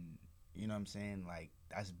 and you know what I'm saying,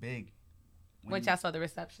 that's big. Once y'all saw the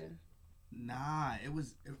reception. Nah,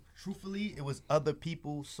 truthfully, it was other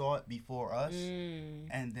people saw it before us,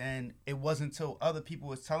 and then it wasn't until other people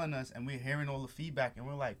was telling us, and we're hearing all the feedback, and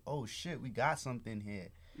we're like, oh shit, we got something here,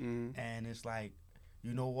 and it's like,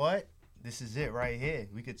 you know what, this is it right here.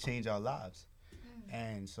 We could change our lives,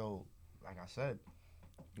 and so, like I said.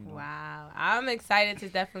 Wow, I'm excited to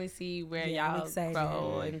definitely see where y'all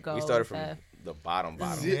grow and go. We started from the bottom.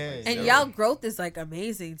 And y'all growth is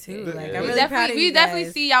amazing too. I'm really proud of you we guys.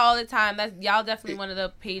 definitely see y'all all the time. Y'all definitely one of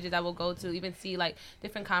the pages I will go to, even see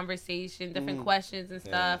different conversations, different questions and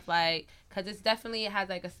stuff, because it's definitely has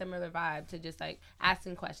a similar vibe to just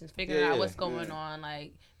asking questions, figuring out what's going on,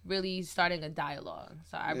 really starting a dialogue.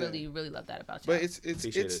 So I really love that about you. But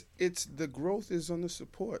it's the growth is on the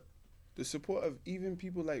support of even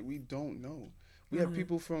people we don't know. We have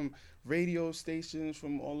people from radio stations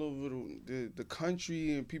from all over the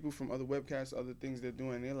country, and people from other webcasts, other things they're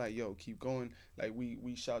doing. They're like, yo, keep going.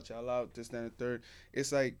 We shout y'all out, this, that, and the third.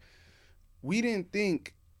 It's we didn't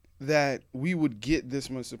think that we would get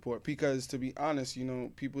this much support because, to be honest,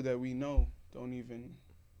 people that we know don't even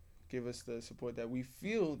give us the support that we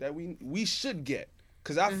feel that we should get.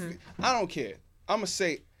 Because I don't care. I'm going to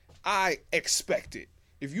say I expect it.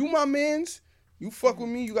 If you my mans, you fuck with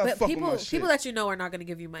me, you gotta fuck with my shit. People that you know are not gonna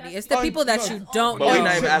give you money. It's the people that you don't know. But we're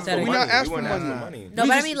not even asking for money. We're not asking for money. No,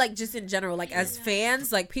 but I mean, just in general, as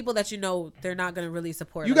fans, people that you know, they're not gonna really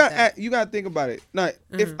support. You gotta think about it. Now,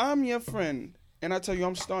 if I'm your friend and I tell you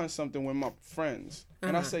I'm starting something with my friends,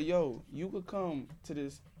 and I say, yo, you could come to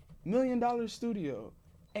this $1 million studio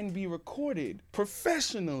and be recorded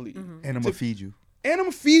professionally, and I'm gonna feed you. And I'm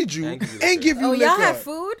gonna feed you and give you liquor. Y'all have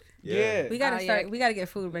food? Yeah. We gotta start. We gotta get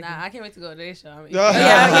food. Ricky. Nah, I can't wait to go to their show.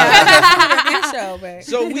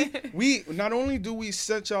 So we not only do we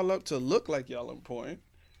set y'all up to look like y'all important,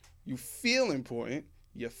 you feel important,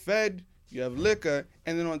 you're fed, you have liquor,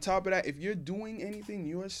 and then on top of that, if you're doing anything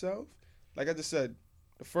yourself, like I just said,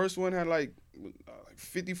 The first one had like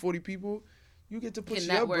 50, 40 people. You get to push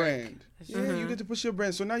your network. brand. Yeah, you get to push your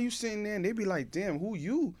brand. So now you sitting there and they be like, damn, who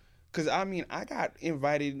you? Because, I mean, I got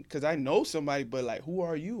invited because I know somebody, but, like, who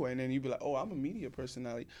are you? And then you be like, oh, I'm a media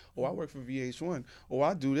personality. Oh, I work for VH1. Oh,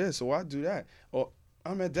 I do this. Oh, I do that. Oh,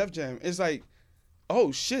 I'm at Def Jam. It's like,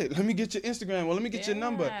 oh, shit, let me get your Instagram. Well, let me get your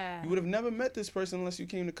number. You would have never met this person unless you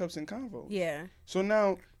came to Cups and Convos. Yeah. So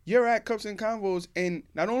now you're at Cups and Convos, and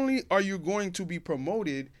not only are you going to be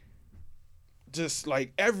promoted just,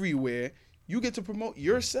 like, everywhere, you get to promote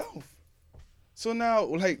yourself. So now,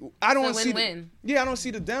 like, I don't see I don't see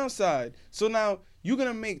the downside. So now you're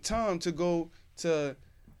gonna make time to go to,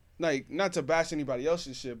 like, not to bash anybody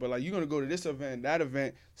else's shit, but like you're gonna go to this event, that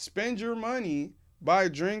event, spend your money, buy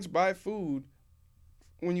drinks, buy food,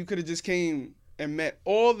 when you could have just came and met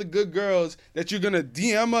all the good girls that you're gonna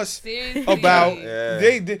DM us about. Yeah.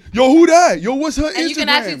 They did. Yo, who that? Yo, what's her Instagram? And you can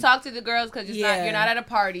actually talk to the girls because you're not at a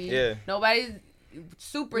party. Yeah. Nobody's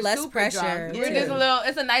super pressure. Drunk. You're just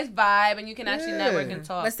it's a nice vibe, and you can actually network and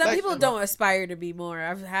talk. But some people don't aspire to be more.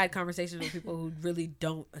 I've had conversations with people who really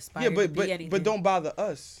don't aspire to be anything. But don't bother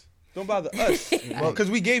us. Don't bother us.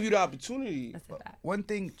 Because we gave you the opportunity. One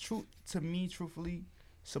thing, truthfully,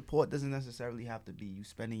 support doesn't necessarily have to be you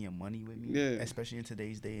spending your money with me. Yeah. Especially in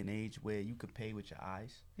today's day and age where you could pay with your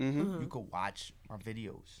eyes. You could watch my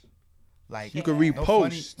videos. Like, you could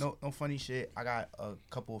repost. No funny shit. I got a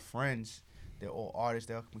couple of friends. They're all artists.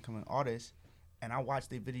 They're becoming artists, and I watch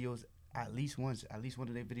their videos at least one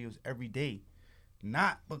of their videos every day.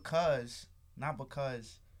 Not because.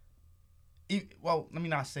 Well, let me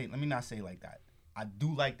not say like that. I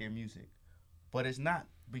do like their music, but it's not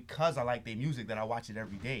because I like their music that I watch it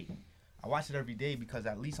every day. I watch it every day because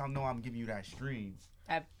at least I know I'm giving you that stream.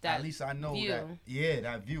 At least I know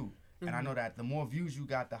that view, and I know that the more views you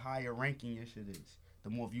got, the higher ranking your shit is. The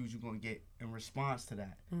more views you're going to get in response to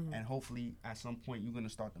that. And hopefully, at some point, you're going to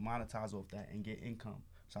start to monetize off that and get income.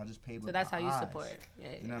 So I just pay with my eyes. So that's how you support. Yeah.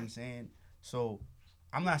 You know what I'm saying? So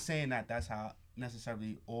I'm not saying that that's how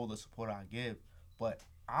necessarily all the support I give, but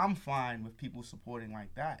I'm fine with people supporting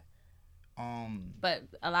like that. But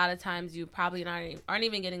a lot of times you probably aren't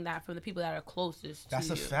even getting that from the people that are closest to you.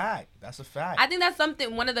 That's a fact. I think that's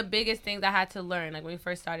one of the biggest things I had to learn, like when we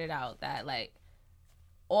first started out, that like,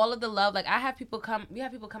 all of the love, like we have people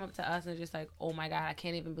come up to us and just like, oh my God, I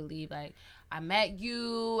can't even believe like I met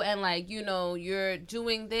you and like, you know, you're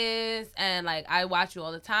doing this and like I watch you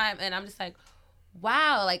all the time, and I'm just like,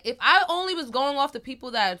 wow, like if I only was going off the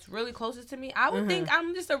people that's really closest to me, I would think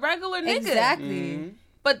I'm just a regular nigga. Exactly.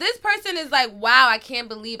 But this person is like, wow, I can't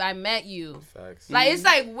believe I met you. Facts. Like it's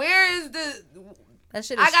like, where is the? That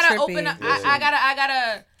shit is I gotta trippy. open up. I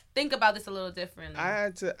gotta think about this a little differently. I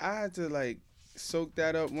had to like soak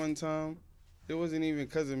that up one time. It wasn't even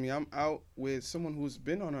because of me. I'm out with someone who's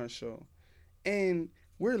been on our show, and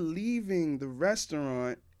we're leaving the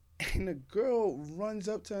restaurant, and a girl runs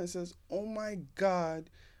up to her and says, oh my God,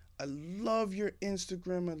 I love your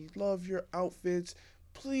Instagram, I love your outfits,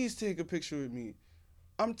 please take a picture with me.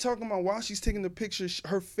 I'm talking about while she's taking the picture,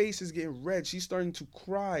 her face is getting red, she's starting to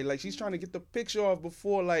cry, like she's trying to get the picture off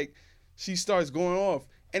before like she starts going off.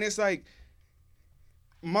 And it's like,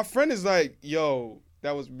 my friend is like, yo,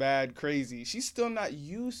 that was mad crazy. She's still not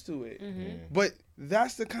used to it. But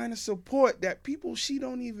that's the kind of support that people she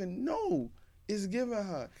don't even know is giving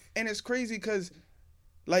her. And it's crazy because,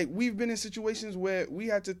 like, we've been in situations where we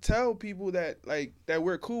had to tell people that, like, that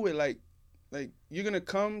we're cool with, like, you're going to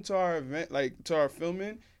come to our event, like, to our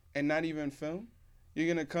filming and not even film? You're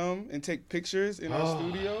going to come and take pictures in our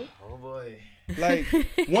studio? Oh, boy. Like,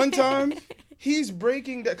 one time, he's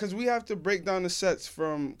breaking that, because we have to break down the sets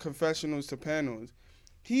from confessionals to panels.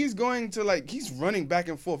 He's going to, like, he's running back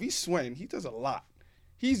and forth. He's sweating. He does a lot.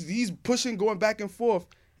 He's pushing, going back and forth.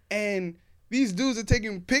 And these dudes are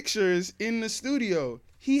taking pictures in the studio.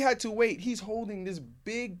 He had to wait. He's holding this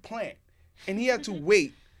big plant. And he had to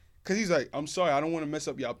wait. Because he's like, I'm sorry, I don't want to mess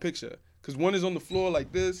up y'all picture. Because one is on the floor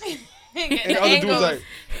like this. And the other dude's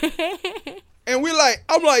like. And we're like,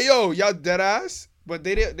 I'm like, yo, y'all dead ass? But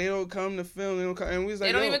they don't come to film. They don't come. And we was like,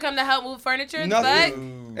 they don't even come to help move furniture.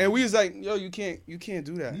 Nothing. And we was like, yo, you can't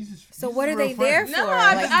do that. So what are they there for? No,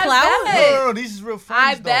 like I bet. No, these is real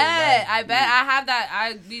friends. I bet. I have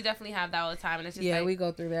that. We definitely have that all the time, and it's just like, we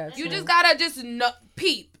go through that. You just gotta just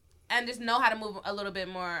peep and just know how to move a little bit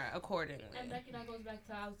more accordingly. And Becky, that goes back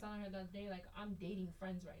to I was telling her the other day, like I'm dating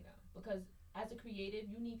friends right now because as a creative,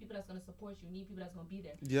 you need people that's gonna support you. You need people that's gonna be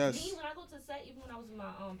there. Yes. Me, when I go to set, even when I was with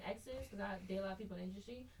my exes, because I date a lot of people in the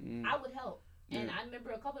industry, I would help. And I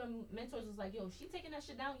remember a couple of mentors was like, "Yo, she taking that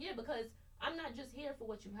shit down, yeah, because I'm not just here for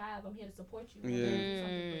what you have. I'm here to support you.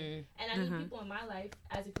 Yeah. And I need people in my life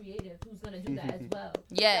as a creative who's gonna do that as well.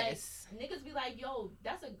 Yes. Like, niggas be like, yo,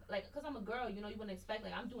 that's cause I'm a girl, you know, you wouldn't expect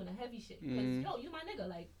like I'm doing the heavy shit. Cause yo, you my nigga,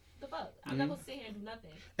 like the fuck. I'm not gonna sit here and do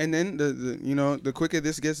nothing. And then the quicker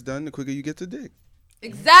this gets done, the quicker you get to dick.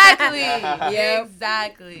 Exactly. Yeah.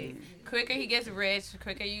 Exactly. Quicker he gets rich,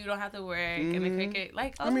 quicker you don't have to work, and the quicker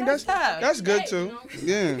that's good too.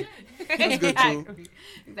 Yeah. That's good too.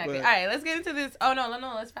 Exactly. All right, let's get into this. Oh no,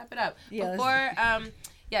 let's wrap it up. Yeah,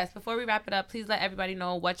 before we wrap it up, please let everybody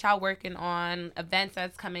know what y'all working on, events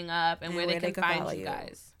that's coming up, and where they can find you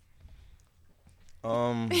guys.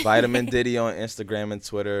 Vitamin Diddy on Instagram and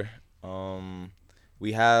Twitter.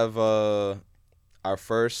 We have our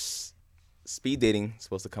first speed dating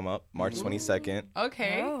supposed to come up March 22nd.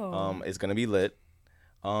 Okay. It's gonna be lit.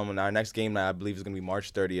 And our next game night I believe is gonna be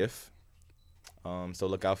March 30th. So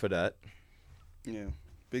look out for that. Yeah,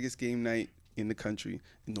 biggest game night in the country,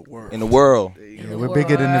 in the world. Yeah, we're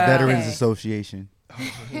bigger than the Veterans Association.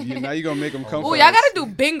 Now you're gonna make them come. Oh, y'all gotta do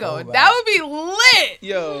bingo. That would be lit.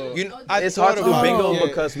 Yo, it's hard to do bingo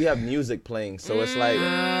because we have music playing, so it's like,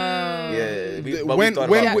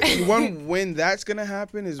 when that's gonna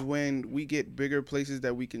happen is when we get bigger places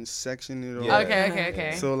that we can section it all.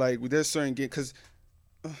 Okay. So like, there's certain because.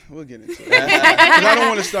 We'll get into it. Because I don't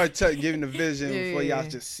want to start giving the vision before y'all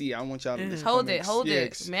just see. I want y'all to just hold it.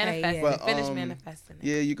 Manifest. Finish manifesting it.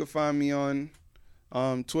 Yeah, you can find me on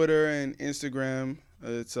Twitter and Instagram.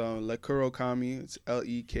 It's Lekurokami. It's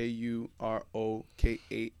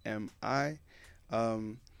LEKUROKAMI.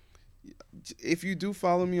 If you do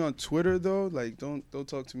follow me on Twitter though, like don't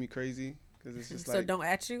talk to me crazy. Cause it's just so don't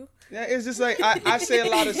at you. Yeah, it's just like I say a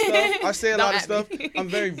lot of stuff. I'm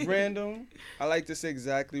very random. I like to say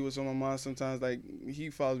exactly what's on my mind. Sometimes like he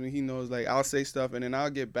follows me, he knows like I'll say stuff and then I'll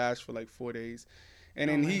get bashed for like 4 days. And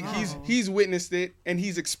then he's witnessed it and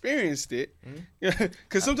he's experienced it. Yeah,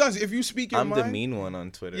 because sometimes if you speak your mind, I'm the mean one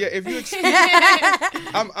on Twitter. Yeah, if you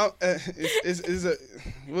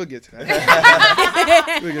we'll get to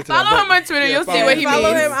that. Follow him on Twitter. You'll see what he means.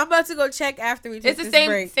 Follow him. I'm about to go check after we take this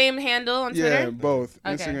break. It's the same handle on Twitter? Yeah, both.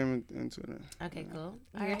 Okay. Instagram and Twitter. Okay, cool.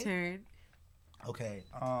 Your turn. Okay.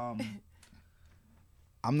 I'm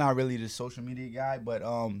not really the social media guy, but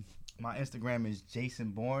my Instagram is Jason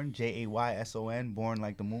Bourne, JAYSON, Bourne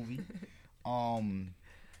like the movie. I'm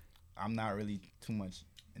not really too much.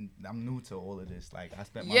 And I'm new to all of this. Like I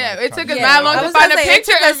spent my life it took us that long to find a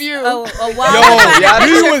picture of you. A while.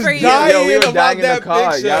 We was dying about that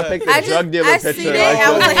picture. Y'all picked the drug dealer picture.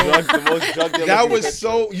 The most drug dealer. That was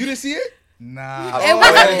so. You didn't see it? Nah. There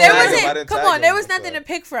was nothing to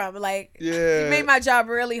pick from. Like, you made my job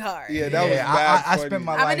really hard. Yeah, that was bad. I spent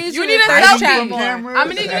my life. You need a thirst trap more. I'm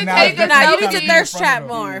gonna need you to take a selfie. You need to thirst trap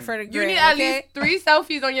more for the gram. You need at least 3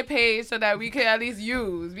 selfies on your page so that we could at least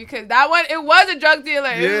use, because that one, it was a drug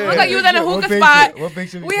dealer. It looked like you was at a hookah spot. What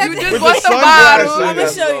picture? You just bought some bottles. I'm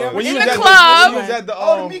gonna show you. In the club. The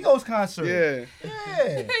Migos concert. Yeah.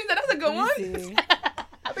 That's a good one.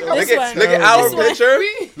 Look at our picture.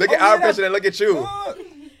 Look at our picture and look at you.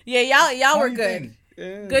 Yeah, y'all were good.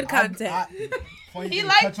 Good content. He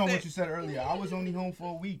liked touch on what you said earlier. I was only home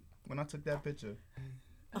for a week when I took that picture.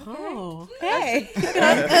 Oh, hey.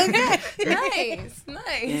 Nice.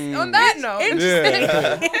 On that note.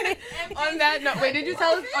 On that note. Wait, did you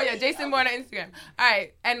tell us? Oh, yeah, Jason Bourne on Instagram. All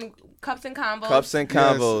right. And Cups and Convos.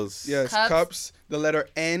 Convos. Yes, Cups, the letter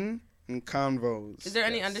N, and Convos. Is there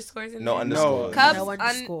any underscores in there? No underscores. Cups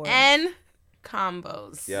and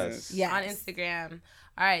Convos. Yes. On Instagram.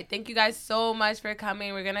 All right. Thank you guys so much for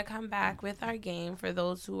coming. We're going to come back with our game for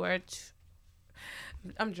those who are...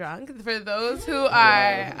 I'm drunk. For those who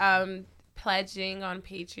are pledging on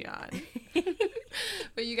Patreon.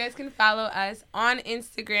 But you guys can follow us on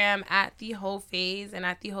Instagram at The Whole Phase and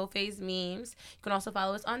at The Whole Phase Memes. You can also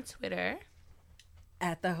follow us on Twitter.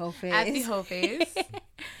 At The Whole Phase. At The Whole Phase.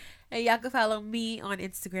 And y'all can follow me on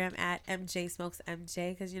Instagram at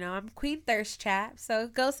MJSmokesMJ because, I'm Queen Thirst Trap. So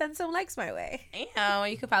go send some likes my way. And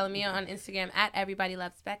you can follow me on Instagram at Everybody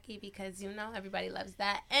Loves Becky because, everybody loves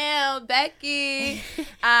that. Becky.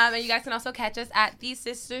 And you guys can also catch us at The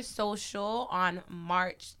Sisters Social on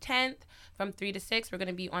March 10th from 3 to 6. We're going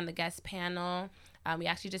to be on the guest panel. We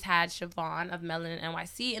actually just had Siobhan of Melanin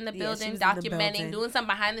NYC in the building, documenting, doing some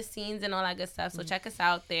behind the scenes and all that good stuff. So check us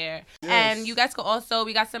out there. Yes. And you guys can also,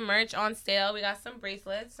 we got some merch on sale. We got some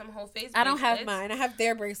bracelets, some Whole Face bracelets. I don't have mine. I have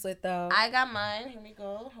their bracelet though. I got mine. Here we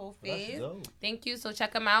go. Whole Face. Thank you. So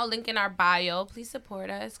check them out. Link in our bio. Please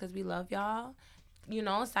support us because we love y'all.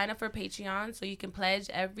 Sign up for Patreon so you can pledge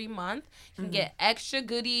every month. You can get extra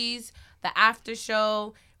goodies, the after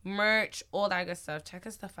show, merch, all that good stuff. Check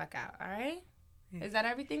us the fuck out, all right? Is that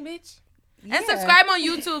everything, bitch? Yeah. And subscribe on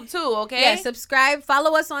YouTube too, okay? Yeah, subscribe.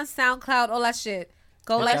 Follow us on SoundCloud, all that shit.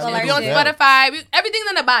 Go like all that shit. On Spotify. Everything's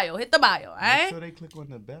in the bio. Hit the bio, all right? So they click on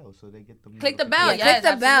the bell so they get the Click the bell, yeah, yes,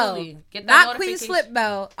 click the absolutely. bell. Get that Not Queen's Flip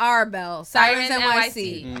Bell, our bell. Sirens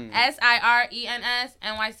NYC. SIRENS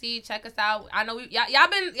NYC. Check us out. I know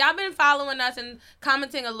y'all been following us and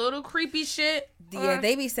commenting a little creepy shit. Yeah,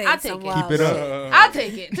 they be saying I'll take some it. wild Keep it up. shit. I'll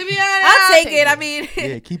take it. To be honest, I'll take it. I mean,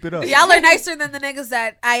 Yeah, keep it up. y'all are nicer than the niggas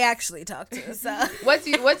that I actually talk to. So what's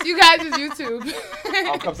you guys' YouTube?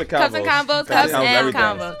 Cups and Cups and Combos. Cups and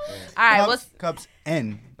Combos. All right, Cups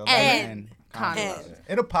N. The N. Combos.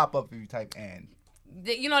 It'll pop up if you type N.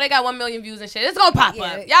 You know they got 1 million views and shit. It's gonna pop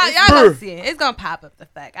up. Y'all gonna see it. It's gonna pop up the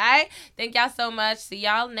fact. All right. Thank y'all so much. See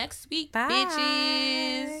y'all next week, Bye.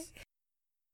 bitches.